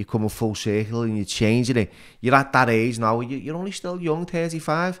you coming full circle and you're changing it. You're at that age now. You're only still young,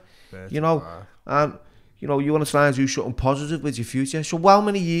 35. 35. And you want to try and do something positive with your future. So how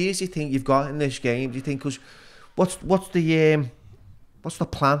many years do you think you've got in this game? Do you think? Because what's the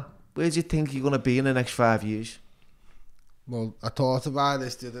plan? Where do you think you're going to be in the next 5 years? Well, I thought about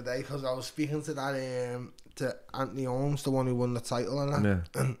this the other day because I was speaking to that to Anthony Holmes, the one who won the title, and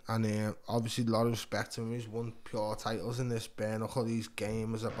that, and obviously a lot of respect to him. He's won pure titles in this bare knuckle. His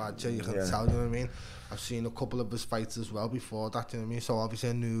game as a badger, you can tell. You know what I mean? I've seen a couple of his fights as well before that. You know what I mean? So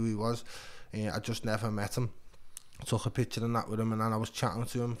obviously I knew who he was. I just never met him. I took a picture and that with him, and then I was chatting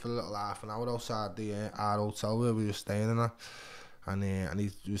to him for a little half an hour outside our hotel where we were staying in that. And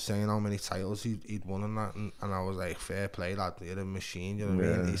he was saying how many titles he'd won and that, and I was like, fair play, lad, you're a machine, you know what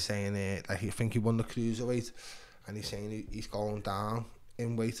I mean? He's saying, like, I think he won the cruiserweight, and he's saying he's going down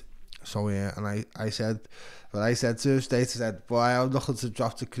in weight. So, and I said to him straight, I said, boy, I'm looking to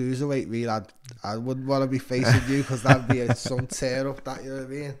drop the cruiserweight, me, lad. I wouldn't want to be facing you, because that'd be some tear up, that, you know what I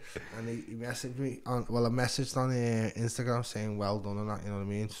mean? And he messaged me, I messaged on Instagram saying, well done and that, you know what I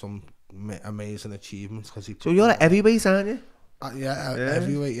mean? Some amazing achievements. So you're a heavyweight, aren't you?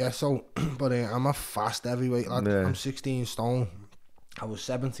 Heavyweight, yeah. So, but I'm a fast heavyweight lad. I'm 16 stone, I was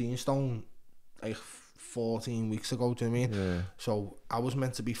 17 stone like 14 weeks ago, do you know what I mean? Yeah. So I was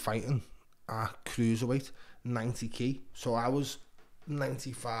meant to be fighting at cruiserweight, 90 kg. So I was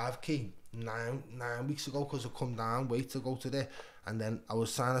 95 kg nine weeks ago because I come down weight to go to there. And then I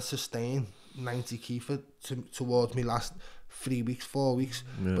was trying to sustain 90 kg towards me last 3 weeks, 4 weeks.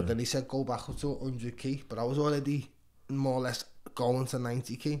 Yeah. But then he said go back up to 100 kg. But I was already more or less going to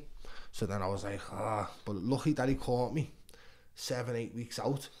 90 kg. So then I was like, but lucky that he caught me 7-8 weeks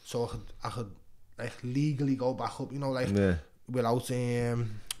out, so I could like legally go back up, you know, like without losing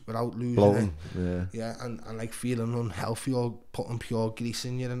bloating, and like feeling unhealthy or putting pure grease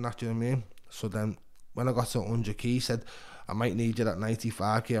in you and that, do you know what I mean? So then when I got to 100 kg, he said I might need you at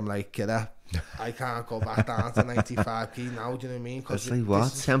 95 kg. I'm like, kidder, I can't go back down to 95 kg now, do you know what I mean? That's like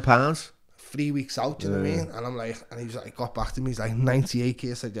what, 10 pounds? 3 weeks out, do you know what I mean? And I'm like, and he was like, got back to me, he's like 98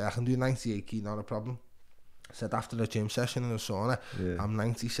 kg. I said, yeah, I can do 98 kg, not a problem. I said after the gym session in the sauna, I'm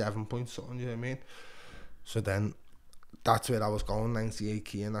 97 point something, you know what I mean? So then that's where I was going, 98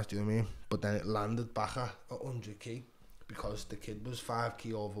 kg and that, do you know what I mean? But then it landed back at 100 kg because the kid was 5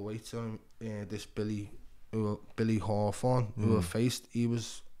 kg overweight. So this Billy Hawthorne, who I faced, he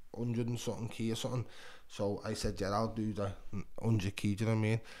was 100 and something kg or something. So I said, yeah, I'll do the 100 kg, do you know what I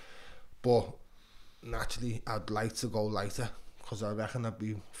mean? But naturally, I'd like to go lighter because I reckon I'd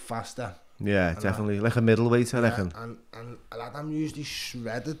be faster. Yeah, and definitely. Like a middleweight, I reckon. And like, I'm usually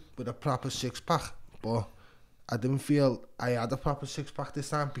shredded with a proper six-pack, but I didn't feel I had a proper six-pack this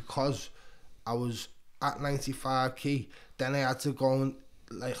time because I was at 95 kg. Then I had to go and,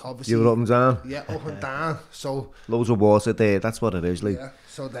 like, obviously... You were up and down? Yeah, up and down. So... Loads of water there, that's what it is, like. Yeah,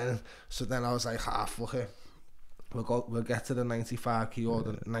 so then I was like, fuck it. We'll get to the 95 kg or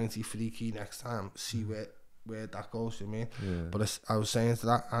the 93 kg next time, see where that goes, you know what I mean? Yeah. But I was saying to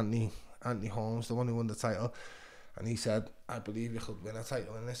that Anthony Holmes, the one who won the title, and he said, I believe you could win a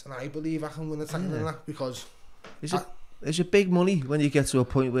title in this, and I believe I can win a title in that because... Is it big money when you get to a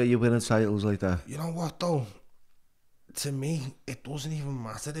point where you're winning titles like that? You know what though? To me, it doesn't even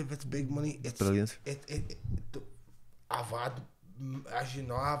matter if it's big money. It's brilliant. I've had, as you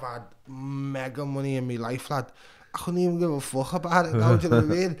know, I've had mega money in my life, lad. I couldn't even give a fuck about it now, do you know what I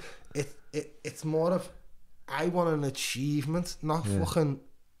mean? It's more of, I want an achievement, not fucking...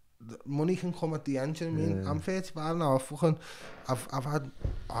 Money can come at the end, do you know what I mean? I'm 35 now, I've had,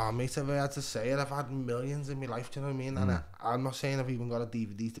 mate, if I had to say it, I've had millions in my life, do you know what I mean? And I'm not saying I've even got a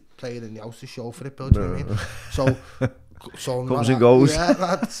DVD player in the house to show for it, Bill, do you know what I mean? So I'm comes not, and goes. Yeah,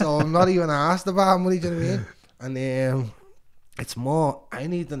 lad, so I'm not even asked about money, do you know what I mean? And it's more, I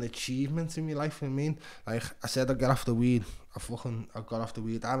need an achievement in my life, you know what I mean? Like I said, I got off the weed, I got off the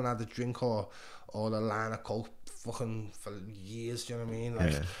weed, I haven't had a drink or a line of coke fucking for years, do you know what I mean?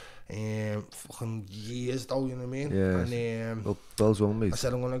 Like, fucking years though, you know what I mean? Yeah. And well done, mate. I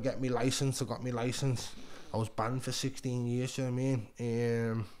said I'm gonna get my license. I got my license. I was banned for 16 years, do you know what I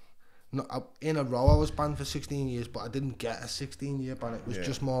mean? In a row I was banned for 16 years, but I didn't get a 16-year ban. It was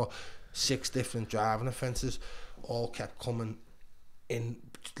just more 6 different driving offences, all kept coming in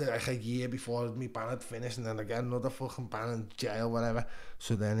like a year before my ban had finished, and then again another fucking ban in jail, whatever.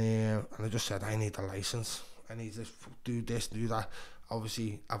 So then and I just said I need a license. I need to do this, do that.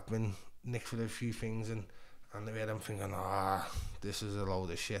 Obviously, I've been nicked for a few things, and I'm thinking, this is a load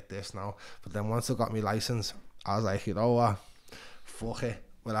of shit, this now. But then once I got my license, I was like, you know what, fuck it,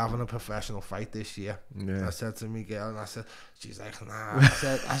 we're having a professional fight this year. I said to me girl, and she's like, nah.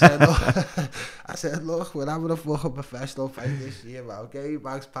 I said, look, we're having a fucking professional fight this year, man. Get your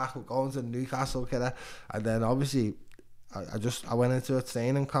bags packed, we're going to Newcastle, kidder. And then obviously, I went into a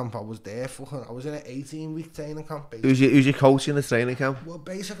training camp. I was there I was in an 18-week training camp. Who's your coach in the training camp? Well,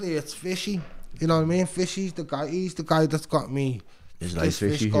 basically it's Fishy. You know what I mean? Fishy's the guy. He's the guy that's got me. He's like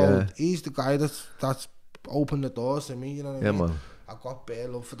Fishy, yeah. He's the guy that's opened the doors to me. You know what I mean? Man. I got bare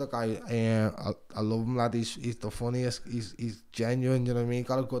love for the guy. I love him, lad. He's the funniest. He's genuine. You know what I mean?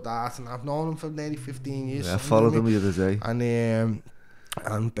 Got a good heart, and I've known him for nearly 15 years. Yeah, I followed him the other day.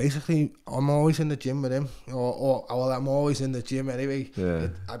 And basically, I'm always in the gym with him, or I'm always in the gym anyway. Yeah.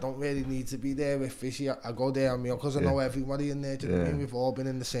 I don't really need to be there with Fishy. I go there on my own because I know everybody in there. Do you know what I mean? We've all been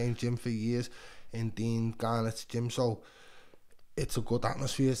in the same gym for years, in Dean Garnett's gym, so it's a good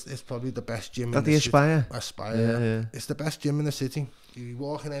atmosphere. It's probably the best gym in the Aspire? city. Aspire, yeah. It's the best gym in the city. You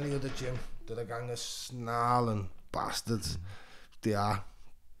walk in any other gym, they're a gang of snarling bastards. They are.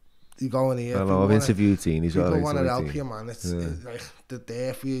 You go in here. I know, I've interviewed teenies. People want to help you, man. It's like they're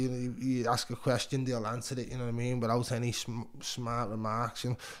there for you. You ask a question, they'll answer it. You know what I mean? Without any smart remarks.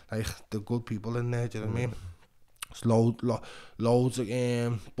 And like the good people in there. Do you know what I mean? It's loads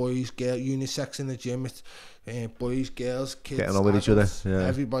of boys, girls, unisex in the gym. It's boys, girls, kids, getting on with each adults, other. Yeah.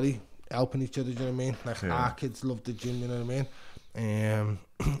 everybody helping each other. Do you know what I mean? Like Yeah. our kids love the gym. You know what I mean?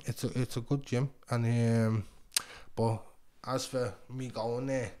 It's a good gym, and but as for me going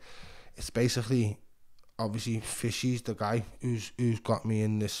there, it's basically obviously Fishy's the guy who's got me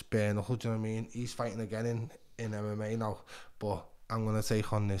in this bare knuckle. Do you know what I mean? He's fighting again in MMA now, but I'm gonna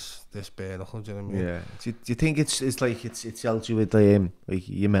take on this bare knuckle. Do you know what I mean? Yeah. Do you think it's like it's helped you with like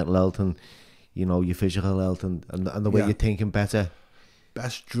your mental health and your physical health and the way you're thinking better?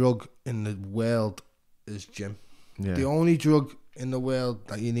 Best drug in the world is gym. Yeah. The only drug in the world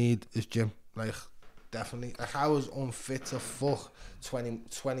that you need is gym. Like, definitely. Like, I was unfit to fuck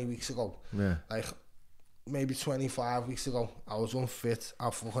 20 weeks ago. Yeah. Like, maybe 25 weeks ago, I was unfit.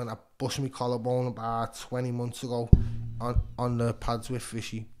 I bust my collarbone about 20 months ago on the pads with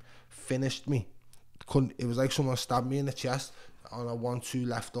Fishy. Finished me. It was like someone stabbed me in the chest on a 1-2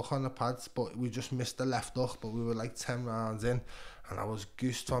 left hook on the pads, but we just missed the left hook, but we were like 10 rounds in, and I was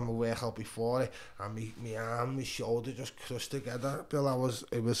goosed from my workout before it, and my arm, my shoulder just crushed together. Bill,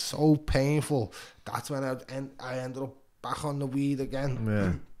 it was so painful. That's when I ended up back on the weed again.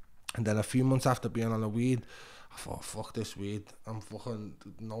 Yeah. And then a few months after being on the weed, I thought, fuck this weed. I'm fucking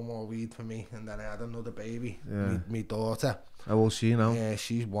no more weed for me. And then I had another baby, my daughter. How old is she now? Yeah,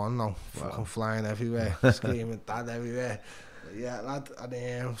 she's 1 now. Wow. Fucking flying everywhere, screaming dad everywhere. But yeah, lad.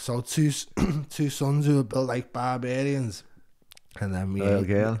 And so two sons who were built like barbarians. And then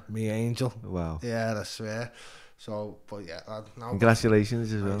me angel. Wow. Yeah, I swear. So, but yeah, lad. Now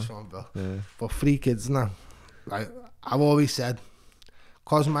Congratulations as well. nice one, Bill. Yeah. But 3 kids now. Like, I've always said,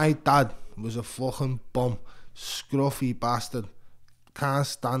 cause my dad was a fucking bum, scruffy bastard, can't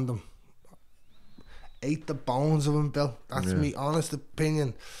stand him, ate the bones of him, Bill. That's me honest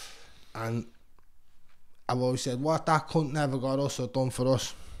opinion. And I've always said, what that cunt never got us or done for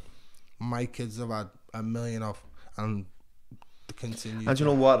us, my kids have had a million of, and to continue. And you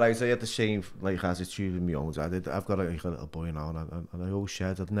know what, right? I had the same like attitude with my own dad. I've got a little boy now, and I always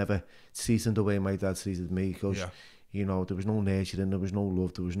said I'd never treated the way my dad treated me, because there was no nurturing, there was no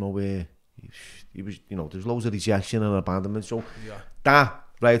love, there was no way. He was, there's loads of rejection and abandonment. So that,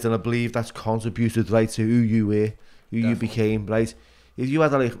 right, and I believe that's contributed, right, to who you were, who you became, right. If you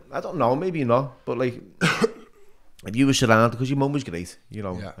had I don't know, maybe not, but like, if you were surrounded, because your mum was great,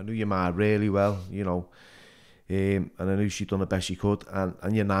 I knew your ma really well, and I knew she'd done the best she could,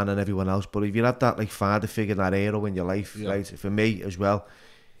 and your nan and everyone else. But if you had that like father figure, that hero in your life, right, for me as well,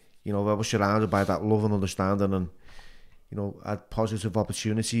 if I was surrounded by that love and understanding, and had positive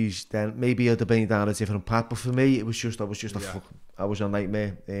opportunities, then maybe I'd have been down a different path. But for me, I was a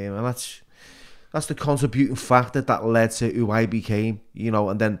nightmare, and that's the contributing factor that led to who I became.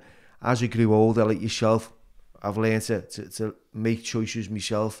 And then as I grew older, like yourself, I've learned to make choices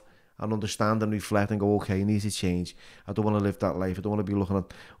myself and understand and reflect and go, okay, I need to change. I don't want to live that life. I don't want to be looking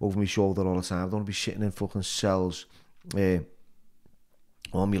over my shoulder all the time. I don't want to be sitting in fucking cells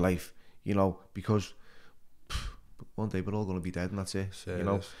all my life, because one day we're all going to be dead, and that's it.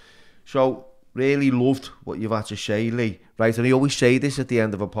 So really loved what you've had to say, Lee, right? And I always say this at the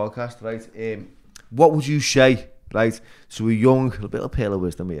end of a podcast, right? What would you say, right, to a little bit of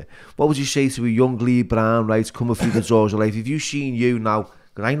wisdom here, what would you say to a young Lee Browne, right, coming through the doors of life? If you've seen you now,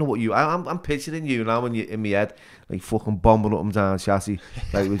 because I know what I'm picturing you now in my head, like fucking bombing up and down chassis,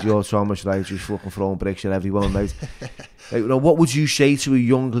 like with your Thomas, right, just fucking throwing bricks at everyone, right? Like, what would you say to a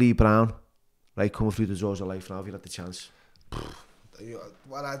young Lee Browne, right, coming through the doors of life now, if you had the chance?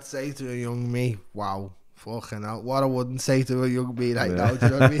 What I'd say to a young me, wow, fucking hell. What I wouldn't say to a young me right now, do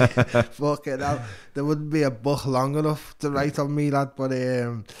you know what I mean? Fucking hell. There wouldn't be a book long enough to write on me, that. But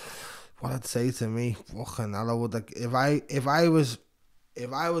what I'd say to me, fucking hell, I would, like, if I was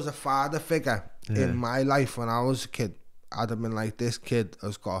a father figure in my life when I was a kid, I'd have been like, this kid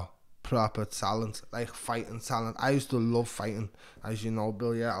has got proper talent, like fighting talent. I used to love fighting, as you know,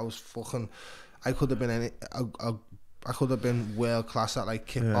 Bill. Yeah, I could have been I could have been world class at like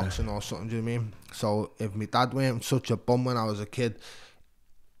kickboxing or something. Do you know what I mean? So if my dad weren't such a bum when I was a kid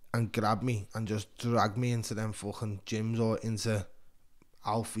and grabbed me and just dragged me into them fucking gyms or into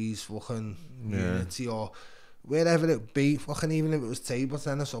Alfie's fucking Unity or wherever it be, fucking, even if it was table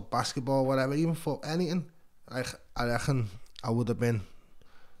tennis or basketball, whatever, even for anything, like, I reckon I would have been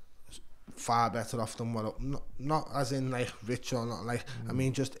far better off than what not as in like rich or not, like I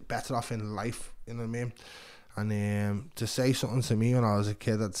mean just better off in life, you know what I mean? And to say something to me when I was a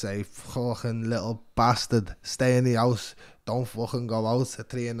kid, I'd say, fucking little bastard, stay in the house, don't fucking go out at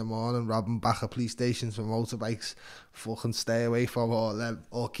 3 in the morning robbing back of police stations for motorbikes. Fucking stay away from all them,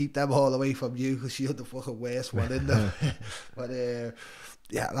 or keep them all away from you, because you're the fucking worst one in them. But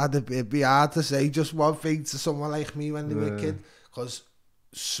yeah, lad, it'd be hard to say just one thing to someone like me when they were a kid, because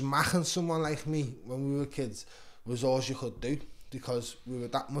smacking someone like me when we were kids was all you could do, because we were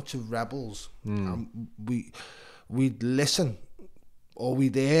that much of rebels, and we'd listen or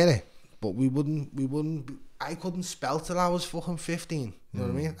we'd hear it, but we wouldn't be, I couldn't spell till I was fucking 15, you know what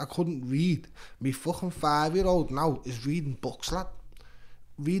I mean? I couldn't read. Me fucking 5-year-old now is reading books, lad,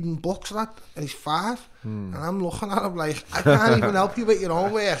 and he's 5, and I'm looking at him like, I can't even help you with your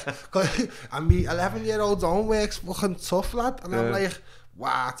own work, and me 11-year-old's own work's fucking tough, lad, and I'm like,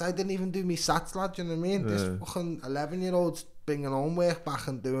 what? I didn't even do me sats, lad, you know what I mean? This fucking 11-year-old's bringing homework back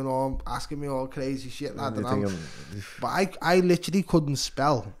and doing all, asking me all crazy shit, lad. But I literally couldn't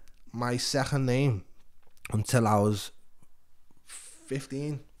spell my second name until I was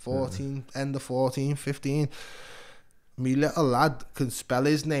 15, 14, end of 14, 15. Me little lad can spell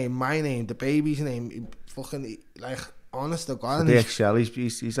his name, my name, the baby's name, fucking, like, honest to God. So excel,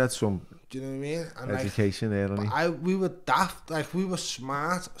 he's had some, do you know what I mean? And education there, hasn't he? We were daft, like, we were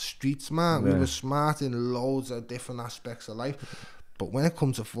smart, street smart, we were smart in loads of different aspects of life. But when it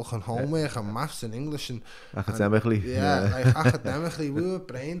comes to fucking homework and maths and English and academically, like academically, we were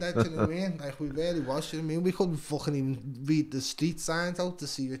brain dead, you know what I mean? Like, we really was, you know what I mean? We couldn't fucking even read the street signs out to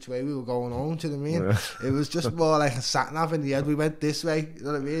see which way we were going home, do you know what I mean? It was just more like a sat nav in the head, we went this way, you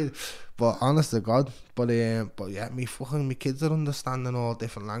know what I mean? But honest to God, but yeah, me kids are understanding all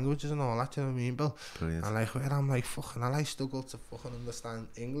different languages and all that, you know what I mean, Bill? Brilliant. And like, where I'm like, fucking hell, I struggle to fucking understand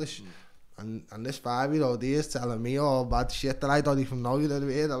English. And this 5-year-old is telling me all bad shit that I don't even know, you know what I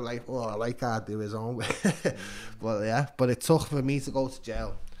mean? I'm like, oh, I can't do his own way. But yeah, but it took for me to go to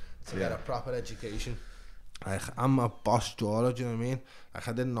jail to get a proper education. Like, I'm a boss drawer, do you know what I mean? Like,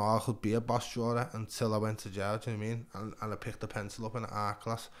 I didn't know I could be a boss drawer until I went to jail, do you know what I mean? And I picked a pencil up in an art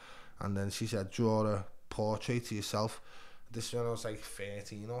class, and then she said, draw a portrait to yourself. This when I was like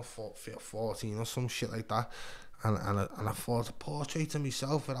 13 or 14 or some shit like that. And I thought a portrait of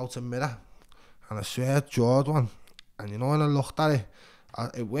myself without a mirror. And I swear I drawed one. And you know, when I looked at it,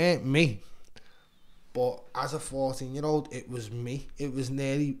 it weren't me. But as a 14-year-old, it was me. It was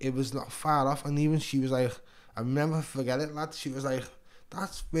not far off. And even she was like, I never forget it, lad. She was like,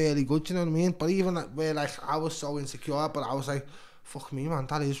 that's really good, you know what I mean? But even where, like, I was so insecure, but I was like, fuck me, man,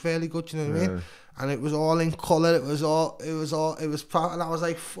 that is really good, you know what I mean? And it was all in colour, it was proper, and I was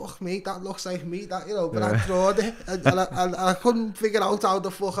like, fuck me, that looks like me, that, you know, but I drawed it, and I couldn't figure out how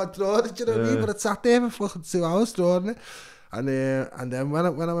the fuck I drawed it, you know what I mean? But I sat there for fucking 2 hours drawing it, and then when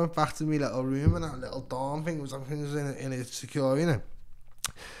I went back to my little room, and that little dorm thing was in a secure, you know,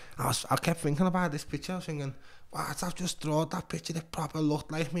 I kept thinking about this picture. I was thinking, what, I've just drawn that picture, it proper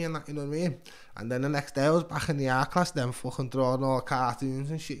looked like me and that, you know what I mean? And then the next day I was back in the art class, then fucking drawing all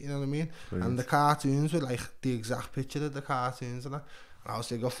cartoons and shit, you know what I mean? Brilliant. And the cartoons were like the exact picture of the cartoons and that. And I was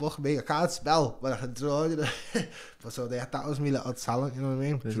thinking, fuck me, I can't spell, but I can draw, you know? But so that was my little talent, you know what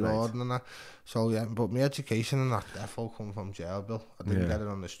I mean? Drawing and that. So yeah, but my education and that defo come from jail, Bill. I didn't get it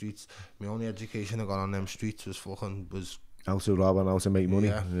on the streets. My only education I got on them streets was how to rob and how to make money.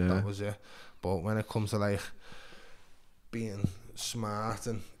 Yeah, that was it. But when it comes to like being smart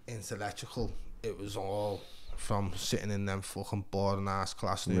and intellectual, it was all from sitting in them fucking boring ass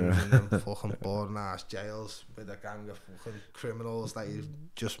classrooms in them fucking boring ass jails with a gang of fucking criminals that you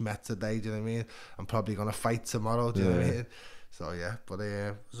just met today, do you know what I mean? I'm probably gonna fight tomorrow, do you know what I mean? So yeah, but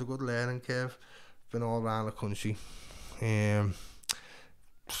it was a good learning curve. Been all around the country. Every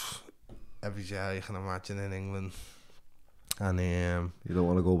jail you can imagine in England. And you don't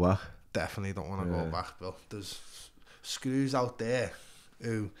want to go back? Definitely don't want to go back, Bill. There's screws out there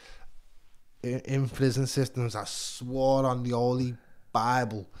who in prison systems I swore on the Holy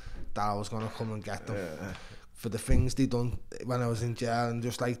Bible that I was going to come and get them for the things they done when I was in jail, and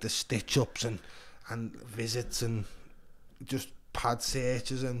just like the stitch ups and visits and just pad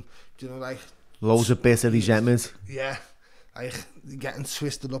searches and, you know, like loads of bitter resentment. Yeah, like getting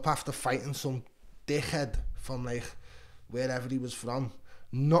twisted up after fighting some dickhead from like wherever he was from.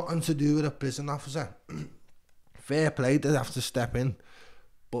 Nothing to do with a prison officer. Fair play, they'd have to step in.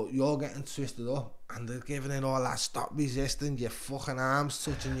 But you're getting twisted up and they're giving it all that stop resisting, your fucking arms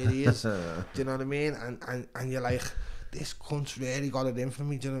touching your ears. Do you know what I mean? And you're like, this cunt's really got it in for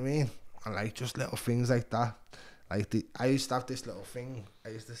me, do you know what I mean? And like just little things like that. Like I used to have this little thing I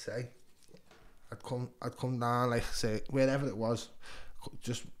used to say. I'd come down, like say, wherever it was,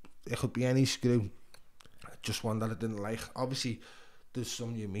 just, it could be any screw. Just one that I didn't like. Obviously, there's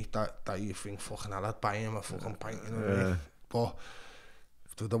some you meet that you think, fucking hell, I'd buy him a fucking pint, you know what I mean? But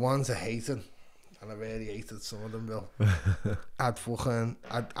the ones I hated, and I really hated some of them, Bill.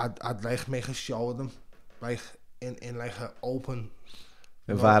 I'd like make a show of them, like in like an open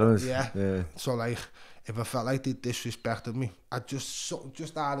environment. Yeah. So like, if I felt like they disrespected me, I'd just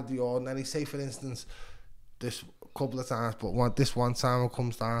out of the ordinary. Say for instance, this couple of times, but this one time it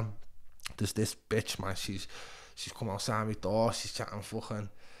comes down, there's this bitch, man. She's come outside my door. She's chatting fucking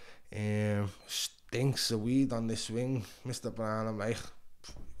stinks of weed on this wing, Mr. Browne. I'm like,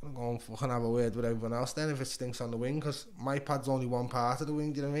 I'm going to fucking have a word with everyone else then if it stinks on the wing, because my pad's only one part of the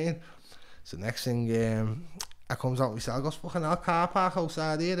wing, do you know what I mean? So next thing, I comes out myself, I goes, fucking hell, car park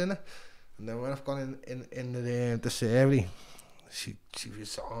outside here, innit? And then when I've gone in the surgery, she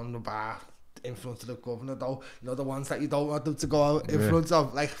was on the bar in front of the governor though, you know, the ones that you don't want them to go out in front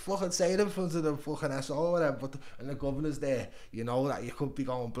of, like fucking say it in front of the fucking SO or whatever, and the governor's there, you know that you could be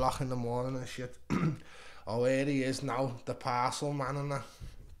going block in the morning and shit. Oh, here he is now, the parcel man and that.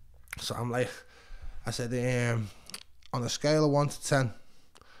 So I'm like, I said, on a scale of 1 to 10,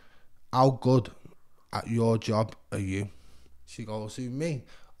 how good at your job are you? She goes, who, me?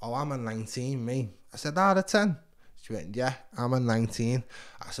 Oh, I'm a 19, me. I said, out of 10? She went, yeah, I'm a 19.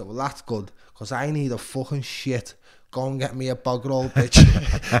 I said, well, that's good, because I need a fucking shit. Go and get me a bog roll, bitch.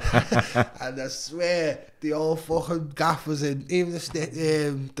 And I swear, the old fucking gaff was in. Even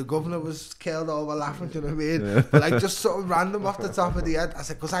the governor was killed over laughing, do you know what I mean? Yeah. But like just something random off the top of the head. I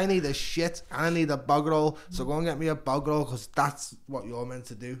said, because I need a shit and I need a bog roll. So go and get me a bog roll, because that's what you're meant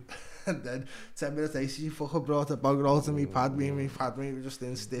to do. And then 10 minutes later, she fucking brought a bog roll to me, pad me were just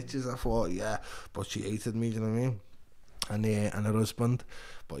in stitches. I thought, yeah, but she hated me, do you know what I mean? And her husband.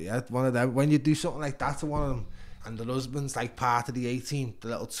 But yeah, one of them, when you do something like that to one of them, and the husband's like part of the 18, the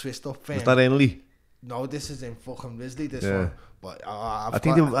little twist up thing. Was that in Lee? No, this is in fucking Risley, this one. But I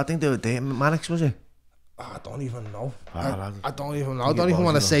think they were dating Maddox, was it? I don't even know. I don't even know. I don't even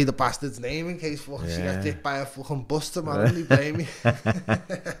want to say the bastard's name in case fucking she gets hit by a fucking bus tomorrow and they blame me.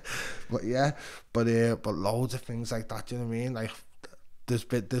 But yeah, but loads of things like that, do you know what I mean? Like, there's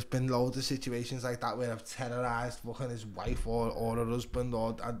been loads of situations like that where I've terrorised fucking his wife or her husband,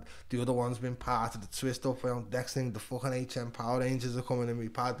 and the other one's been part of the twist up. Next thing, the fucking HM Power Rangers are coming in my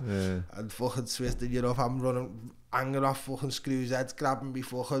pad and fucking twisted you up. I'm running, hanging off fucking screws heads, grabbing me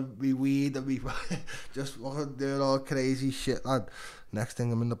fucking me weed and me just fucking doing all crazy shit, lad. Next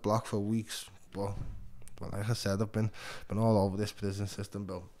thing, I'm in the block for weeks. But like I said, I've been all over this prison system,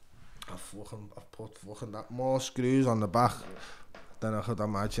 Bill. I've put fucking that more screws on the back than I could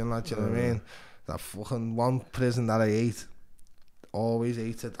imagine, lad, you know what I mean? That fucking one prison that I ate, always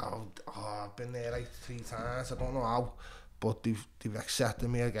ate it. I've been there like 3 times, I don't know how, but they've accepted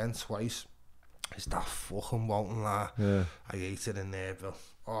me again twice. It's that fucking Walton, lad. Yeah. I ate it in there, Bill.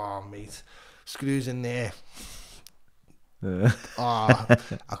 Oh, mate, screws in there. Yeah. I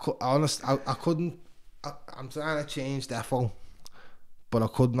couldn't, I'm trying to change defo, but I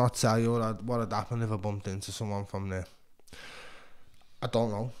could not tell you what had happened if I bumped into someone from there. I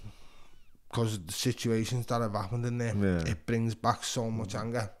don't know, because the situations that have happened in there, it brings back so much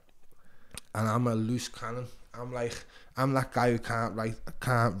anger, and I'm a loose cannon. I'm that guy who can't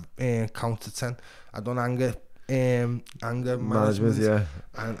count to 10. I don't anger management. Yeah.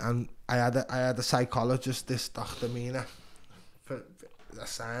 And I had a psychologist, this Dr. Mina,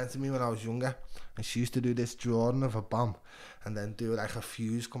 assigned to me when I was younger, and she used to do this drawing of a bomb, and then do like a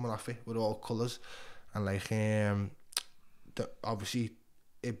fuse coming off it with all colours, and like obviously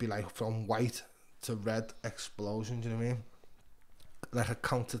it'd be like from white to red explosion, do you know what I mean? Like a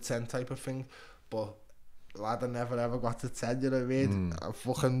count to 10 type of thing. But lad, I never ever got to 10, you know what I mean?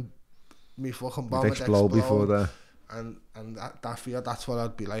 Me fucking bomb would explode before that. And that feel, that's what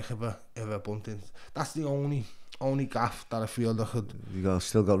I'd be like if I bumped in. That's the only gaff that I feel that could.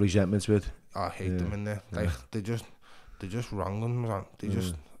 Still got resentments with. I hate them in there. Like they're just wrong, man. They're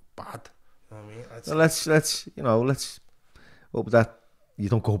just bad. You know what I mean? Let's hope that you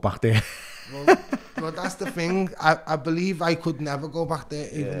don't go back there. Well, that's the thing. I believe I could never go back there,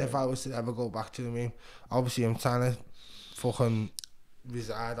 even if I was to ever go back, to me. Obviously, I'm trying to fucking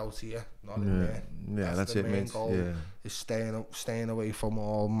reside out here, not in there. Yeah, that's the main goal. Is staying away from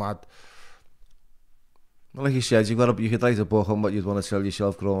all mad. Well, like you said, you could write a book on what you'd want to tell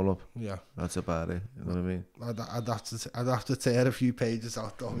yourself growing up. Yeah, that's about it. You know what I mean? I'd have to tear a few pages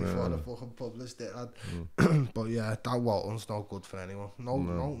out though before I fucking published it. But yeah, that Walton's no good for anyone. No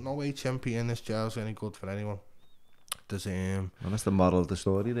HMP in this jail is any good for anyone. There's and that's the moral of the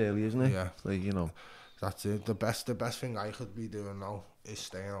story, really, isn't it? Yeah, it's like, you know, that's it. The best thing I could be doing now is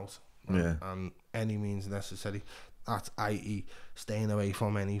staying out. And any means necessary. That's i.e. staying away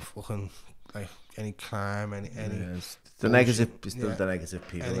from any fucking, like, any crime, any it's the negative, the negative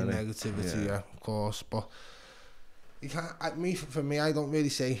people, any innit? negativity, yeah, of course. But you can't, for me, I don't really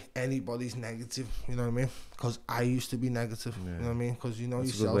say anybody's negative, you know what I mean? Because I used to be negative, you know what I mean? Because you know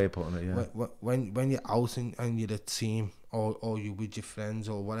That's yourself. a good way of putting it, yeah. When you're out and you're a team, or you're with your friends,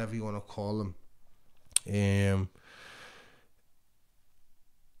 or whatever you want to call them,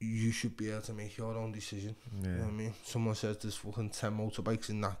 you should be able to make your own decision. You know what I mean? Someone says there's fucking 10 motorbikes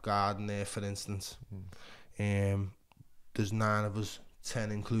in that garden there, for instance. There's 9 of us,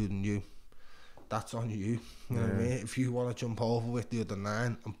 10 including you. That's on you. You know what I mean? If you want to jump over with the other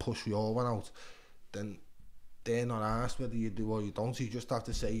 9 and push your one out, then they're not asked whether you do or you don't. So you just have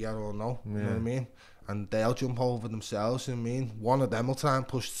to say yeah or no. You know what I mean? And they'll jump over themselves. You know what I mean? One of them will try and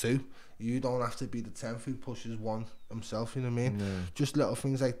push 2. You don't have to be the 10th who pushes 1 himself. You know what I mean? Just little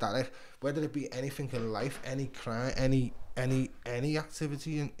things like that. Like, whether it be anything in life, any crime, any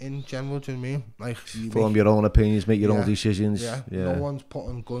activity in general. Do you know what I mean? Like, Form your own opinions, make your own decisions. Yeah. No one's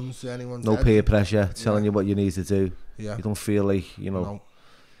putting guns to anyone's no head. peer pressure telling you what you need to do. Yeah. You don't feel like, you know. No.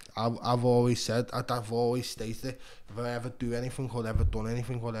 I've always said, I've always stated, if I ever do anything, or ever done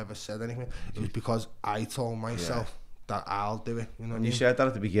anything, or ever said anything, it was because I told myself that I'll do it. You know what I mean? You said that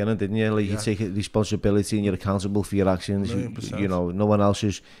at the beginning, didn't you? Like, you take responsibility and you're accountable for your actions. You know, no one else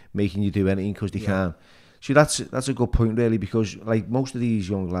is making you do anything because they can. See, that's a good point, really, because like most of these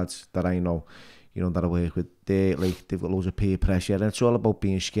young lads that I know, you know, that I work with, they've got loads of peer pressure, and it's all about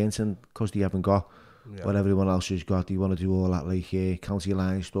being skint, and because they haven't got what everyone else has got, they want to do all that, like, county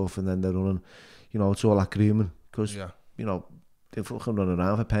line stuff, and then they're running, you know, it's all that grooming, because, you know, they're fucking running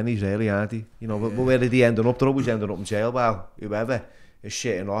around for pennies, really, aren't they? You know, but where are they ending up? They're always ending up in jail, while whoever is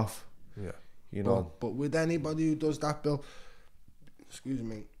shitting off. Yeah. You know. But with anybody who does that, Bill, excuse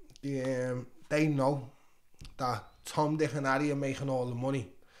me, they know that Tom, Dick and Harry are making all the money.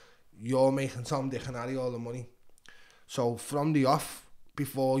 You're making Tom, Dick and Harry all the money. So from the off,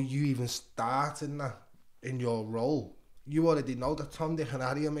 before you even start in your role, you already know that Tom, Dick and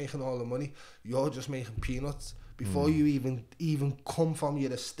Harry are making all the money. You're just making peanuts. Before you even come from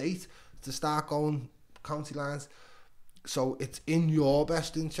your estate to start going county lines. So it's in your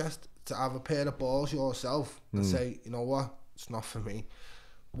best interest to have a pair of balls yourself and say, you know what, it's not for me.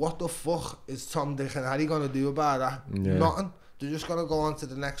 What the fuck is Tom, Dick and Harry going to do about that? Nothing. They're just going to go on to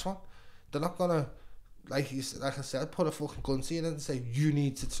the next one. They're not going to, like I said, put a fucking gun to you and say, you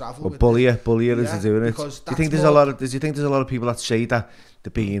need to travel with bully you into doing it. Do you think there's a lot of people that say that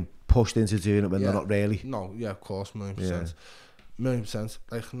they're being pushed into doing it when they're not really? No, of course, 1,000,000%. 1,000,000%.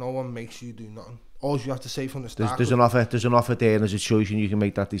 Like, no one makes you do nothing. All you have to say from the start. There's an offer there, and there's a choice, and you can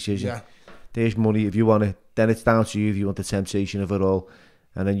make that decision. There's money if you want it. Then it's down to you if you want the temptation of it all,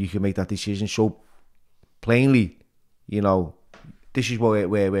 and then you can make that decision. So plainly, you know, this is where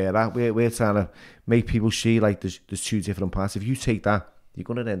we're at. We're trying to make people see, like, there's 2 different paths. If you take that, you're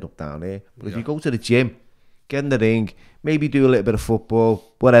going to end up down there. But if you go to the gym, get in the ring, maybe do a little bit of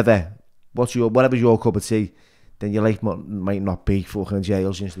football, whatever's your cup of tea, then your life might not be fucking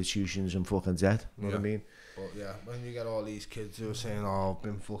jails, institutions, and fucking dead. You know what I mean? But when you get all these kids who are saying, oh, I've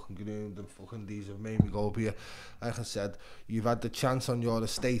been fucking groomed and fucking these have made me go up here, like I said, you've had the chance on your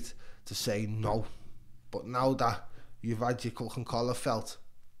estate to say no. But now that you've had your fucking collar felt,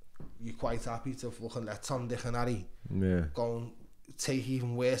 you're quite happy to fucking let Tom, Dick and Harry go and take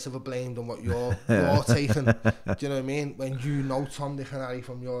even worse of a blame than what you're taking. Do you know what I mean? When you know Tom, Dick and Harry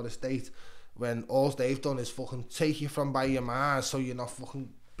from your estate, when all they've done is fucking take you from by your ma's, so you're not fucking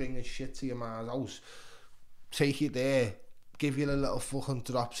bringing shit to your ma's house, take you there, give you a little fucking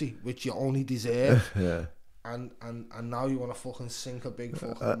dropsy, which you only deserve, and now you want to fucking sink a big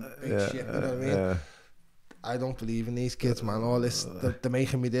fucking shit, you know what I mean? I don't believe in these kids, man. All this, they're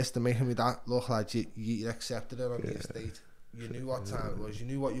making me this, they're making me that. Look, lads, you accepted it on the estate. You knew what time it was. You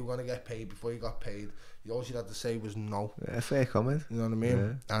knew what you were going to get paid before you got paid. All you had to say was no. Fair comment. You know what I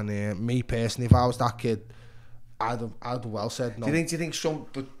mean? And me personally, if I was that kid, I'd have well said no. Do you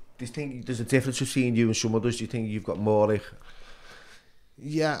think there's a difference between you and some others? Do you think you've got more, like...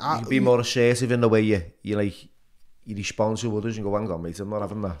 Yeah, you can be more assertive in the way you like... You respond to others and go, hang on, mate, I'm not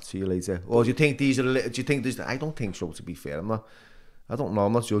having that, see you later. Or do you think there's... I don't think so, to be fair. I don't know,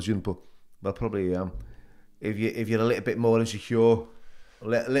 I'm not judging, but I probably am. If you're a little bit more insecure, a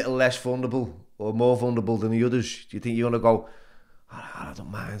little less vulnerable, or more vulnerable than the others, do you think you're going to go, I don't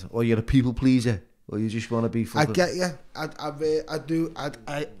mind? Or you're a people pleaser? Or you just want to be... I get you. I do.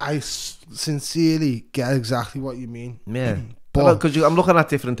 I sincerely get exactly what you mean. Yeah. But because I'm looking at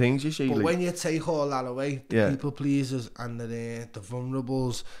different things, you see. but Like, when you take all that away, the Yeah. people pleasers and the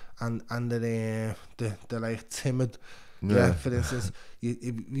vulnerables and the like timid, Yeah. for instance,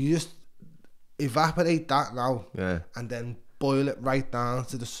 you just evaporate that now yeah, and then boil it right down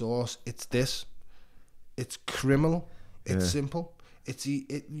to the source. It's this. It's criminal. It's Yeah. simple.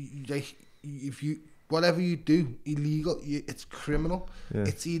 Like if you whatever you do illegal, it's criminal. Yeah.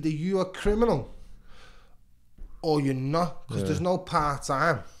 It's either you are criminal or you're not, because there's no part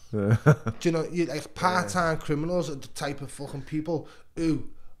time. yeah. Do you know? You like part-time criminals are the type of fucking people who,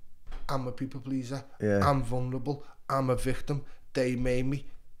 I'm a people pleaser. Yeah. I'm vulnerable. I'm a victim. They made me.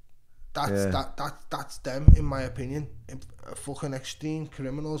 That's them, in my opinion. Fucking extreme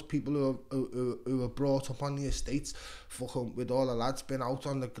criminals, people who are brought up on the estates, fucking with all the lads been out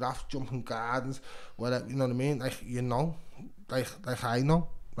on the grass, jumping gardens, whatever. You know what I mean? Like like I know.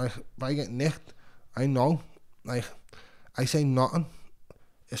 Like if I get nicked, I know. Like I say nothing.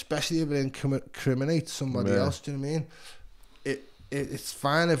 Especially if it incriminates somebody else, do you know what I mean? It's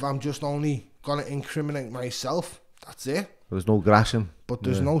fine if I'm just only gonna incriminate myself. That's it. There's no grassing. But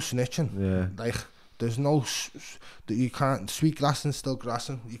there's no snitching. Yeah. Like there's no that you can't. Sweet grassing, still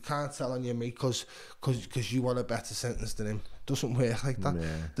grassing. You can't tell on your mate because you want a better sentence than him. Doesn't work like that.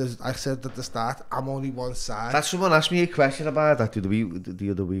 Yeah. I said at the start, I'm only one side. That someone asked me a question about that the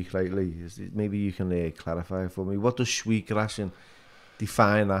other week, lately. Maybe you can clarify for me. What does sweet grassing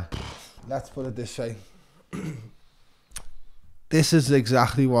define that? Let's put it this way. This is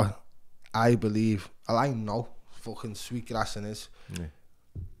exactly what I believe. Well, I know fucking sweet grassing is. Yeah.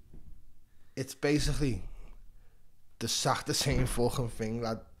 It's basically the same fucking thing.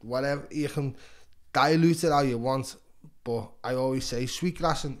 Like whatever, you can dilute it how you want, but I always say sweet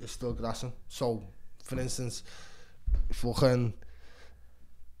grassing is still grassing. So, for instance,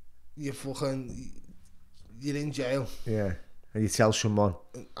 you're in jail. Yeah. And you tell someone.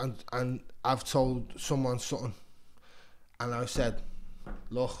 And I've told someone something, and I said,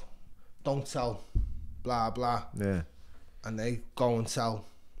 look, don't tell, blah blah. Yeah. And they go and tell,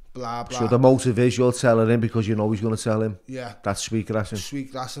 blah blah. So the motive is you're telling him because you know he's going to tell him. Yeah. That's sweet grassing.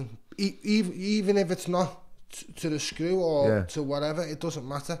 Sweet grassing. Even if it's not to the screw or to whatever, it doesn't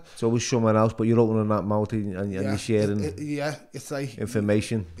matter. It's always someone else, but you're opening that mouth and you're sharing it's like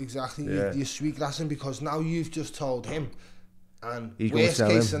information. Exactly. Yeah. You're sweet grassing because now you've just told him, and He's worst gonna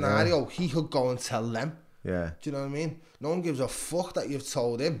tell case him, scenario, he could go and tell them. Yeah. Do you know what I mean? No one gives a fuck that you've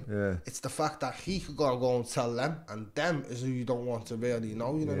told him. Yeah. It's the fact that he could go and tell them, and them is who you don't want to really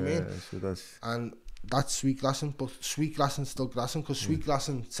know. You know what I mean? So that's... And that's sweet grassing, but sweet grassing still grassing, because sweet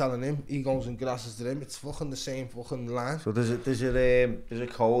grassing telling him, he goes and grasses to him. It's fucking the same fucking line. So there's a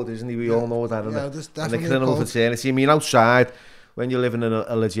code, isn't he? We all know that, isn't it? There's And definitely the criminal a code. fraternity. I mean, outside, when you're living in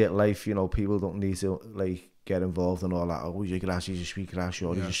a legit life, you know, people don't need to like get involved in all that. Oh, he's a grass, he's a sweet grass,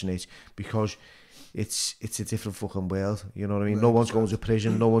 or he's a snitch, because it's a different fucking world. You know what I mean? No one's going to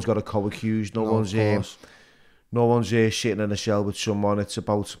prison. No one's got a co-accused. No one's sitting in a cell with someone. It's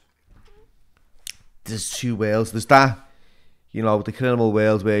about... There's two worlds. There's that, you know, the criminal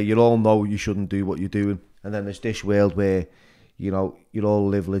world where you all know you shouldn't do what you're doing, and then there's this world where, you know, you all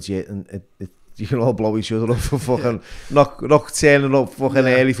live legit and you can all blow each other up for fucking not turning up fucking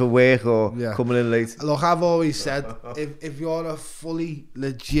early for work or coming in late. Look, I've always said, if you're a fully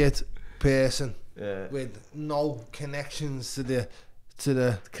legit person with no connections to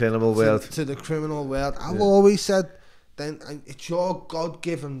the criminal world, to the criminal world, I've always said, then it's your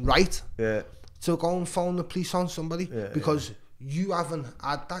God-given right to go and phone the police on somebody, because you haven't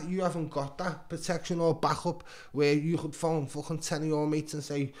had that, you haven't got that protection or backup where you could phone fucking 10 of your mates and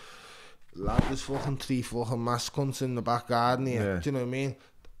say, lad, there's fucking 3 fucking mass cunts in the back garden here. Do you know what I mean?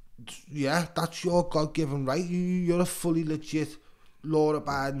 Yeah, that's your God-given right. You're a fully legit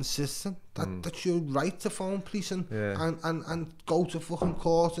law-abiding citizen. That's your right to phone police and go to fucking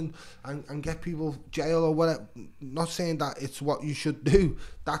court and get people jail or whatever. Not saying that it's what you should do.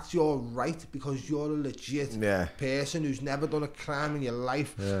 That's your right, because you're a legit person who's never done a crime in your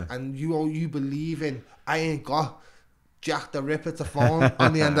life, and you believe in, I ain't got Jack the Ripper to phone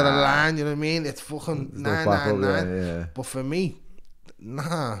on the end of the line. You know what I mean? It's fucking 999. But for me,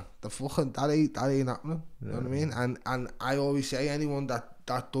 nah, the fucking that ain't happening. You know what I mean? And I always say, anyone that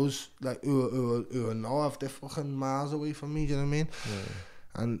does, like, who know if they're fucking miles away from me. Do you know what I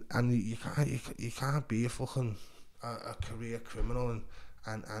mean? And you can't be a fucking a career criminal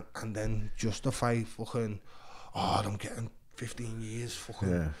and then justify fucking, oh, I'm getting 15 years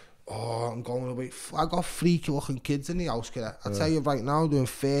fucking. Oh, I'm going away. I got 3 fucking kids in the house, kid. I tell you right now, I'm doing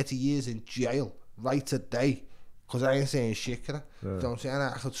 30 years in jail right today. Because I ain't saying shit, kid. You know what I'm saying?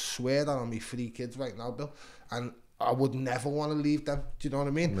 I could swear that on me 3 kids right now, Bill. And I would never want to leave them. Do you know what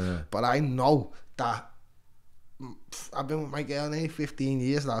I mean? Yeah. But I know that I've been with my girl now 15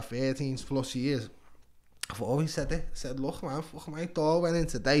 years, now 13 plus years. I've always said it. I said, look, man, fuck, my door went in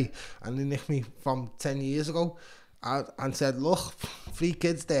today and they nicked me from 10 years ago and said, look, 3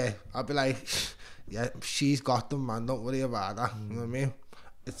 kids there. I'd be like, yeah, she's got them, man. Don't worry about that. You know what I mean?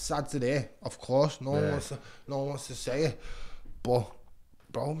 It's sad today, of course. No one wants to say it, but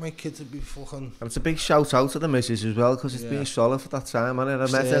bro, my kids would be fucking. And it's a big shout out to the missus as well, because it's been solid for that time, man. I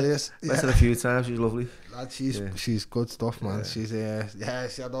met her a few times. She's lovely. Lad, she's good stuff, man. She's she,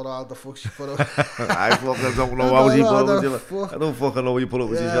 I don't know how the fuck she put up. I fucking don't know how you put up with you. I don't fucking know how you put up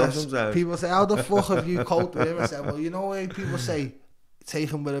with yourself sometimes. People say, how the fuck have you coped with him? I said, well, you know when people say,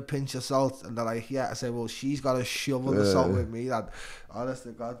 take him with a pinch of salt, and they're like, yeah. I said, well, she's got to shovel the salt with me, lad. Honest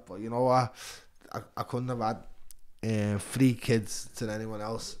to God. But you know what? I couldn't have had 3 kids to anyone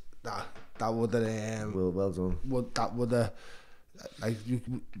else. That would have well done. Would have like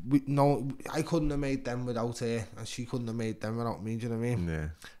I couldn't have made them without her, and she couldn't have made them without me. Do you know what I mean? Yeah.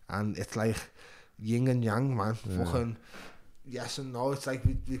 And it's like yin and yang, man. Fucking yes and no. It's like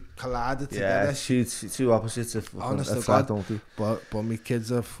we collided together. Yeah, two opposites of honest to flat, God. don't they? But my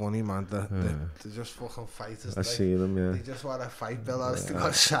kids are funny, man. They're just fucking fighters. I see them, yeah. They just want to fight, Bill. I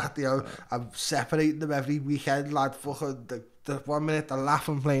got shot, you know. I'm separating them every weekend, lad. Fucking the 1 minute they're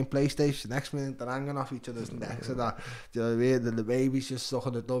laughing playing PlayStation, next minute they're hanging off each other's necks and that. Do you know what I mean? And the baby's just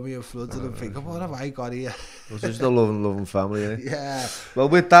sucking the dummy and flooding and thinking, what have I got here? It's just a loving family, eh? Yeah. Well,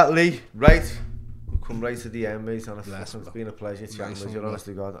 with that, Lee, right, we'll come right to the end, mate. And it's been a pleasure chatting with you, honest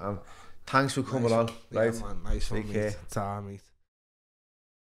to God. And thanks for coming on, right? Yeah, man, nice one, Take care. Ta, mate.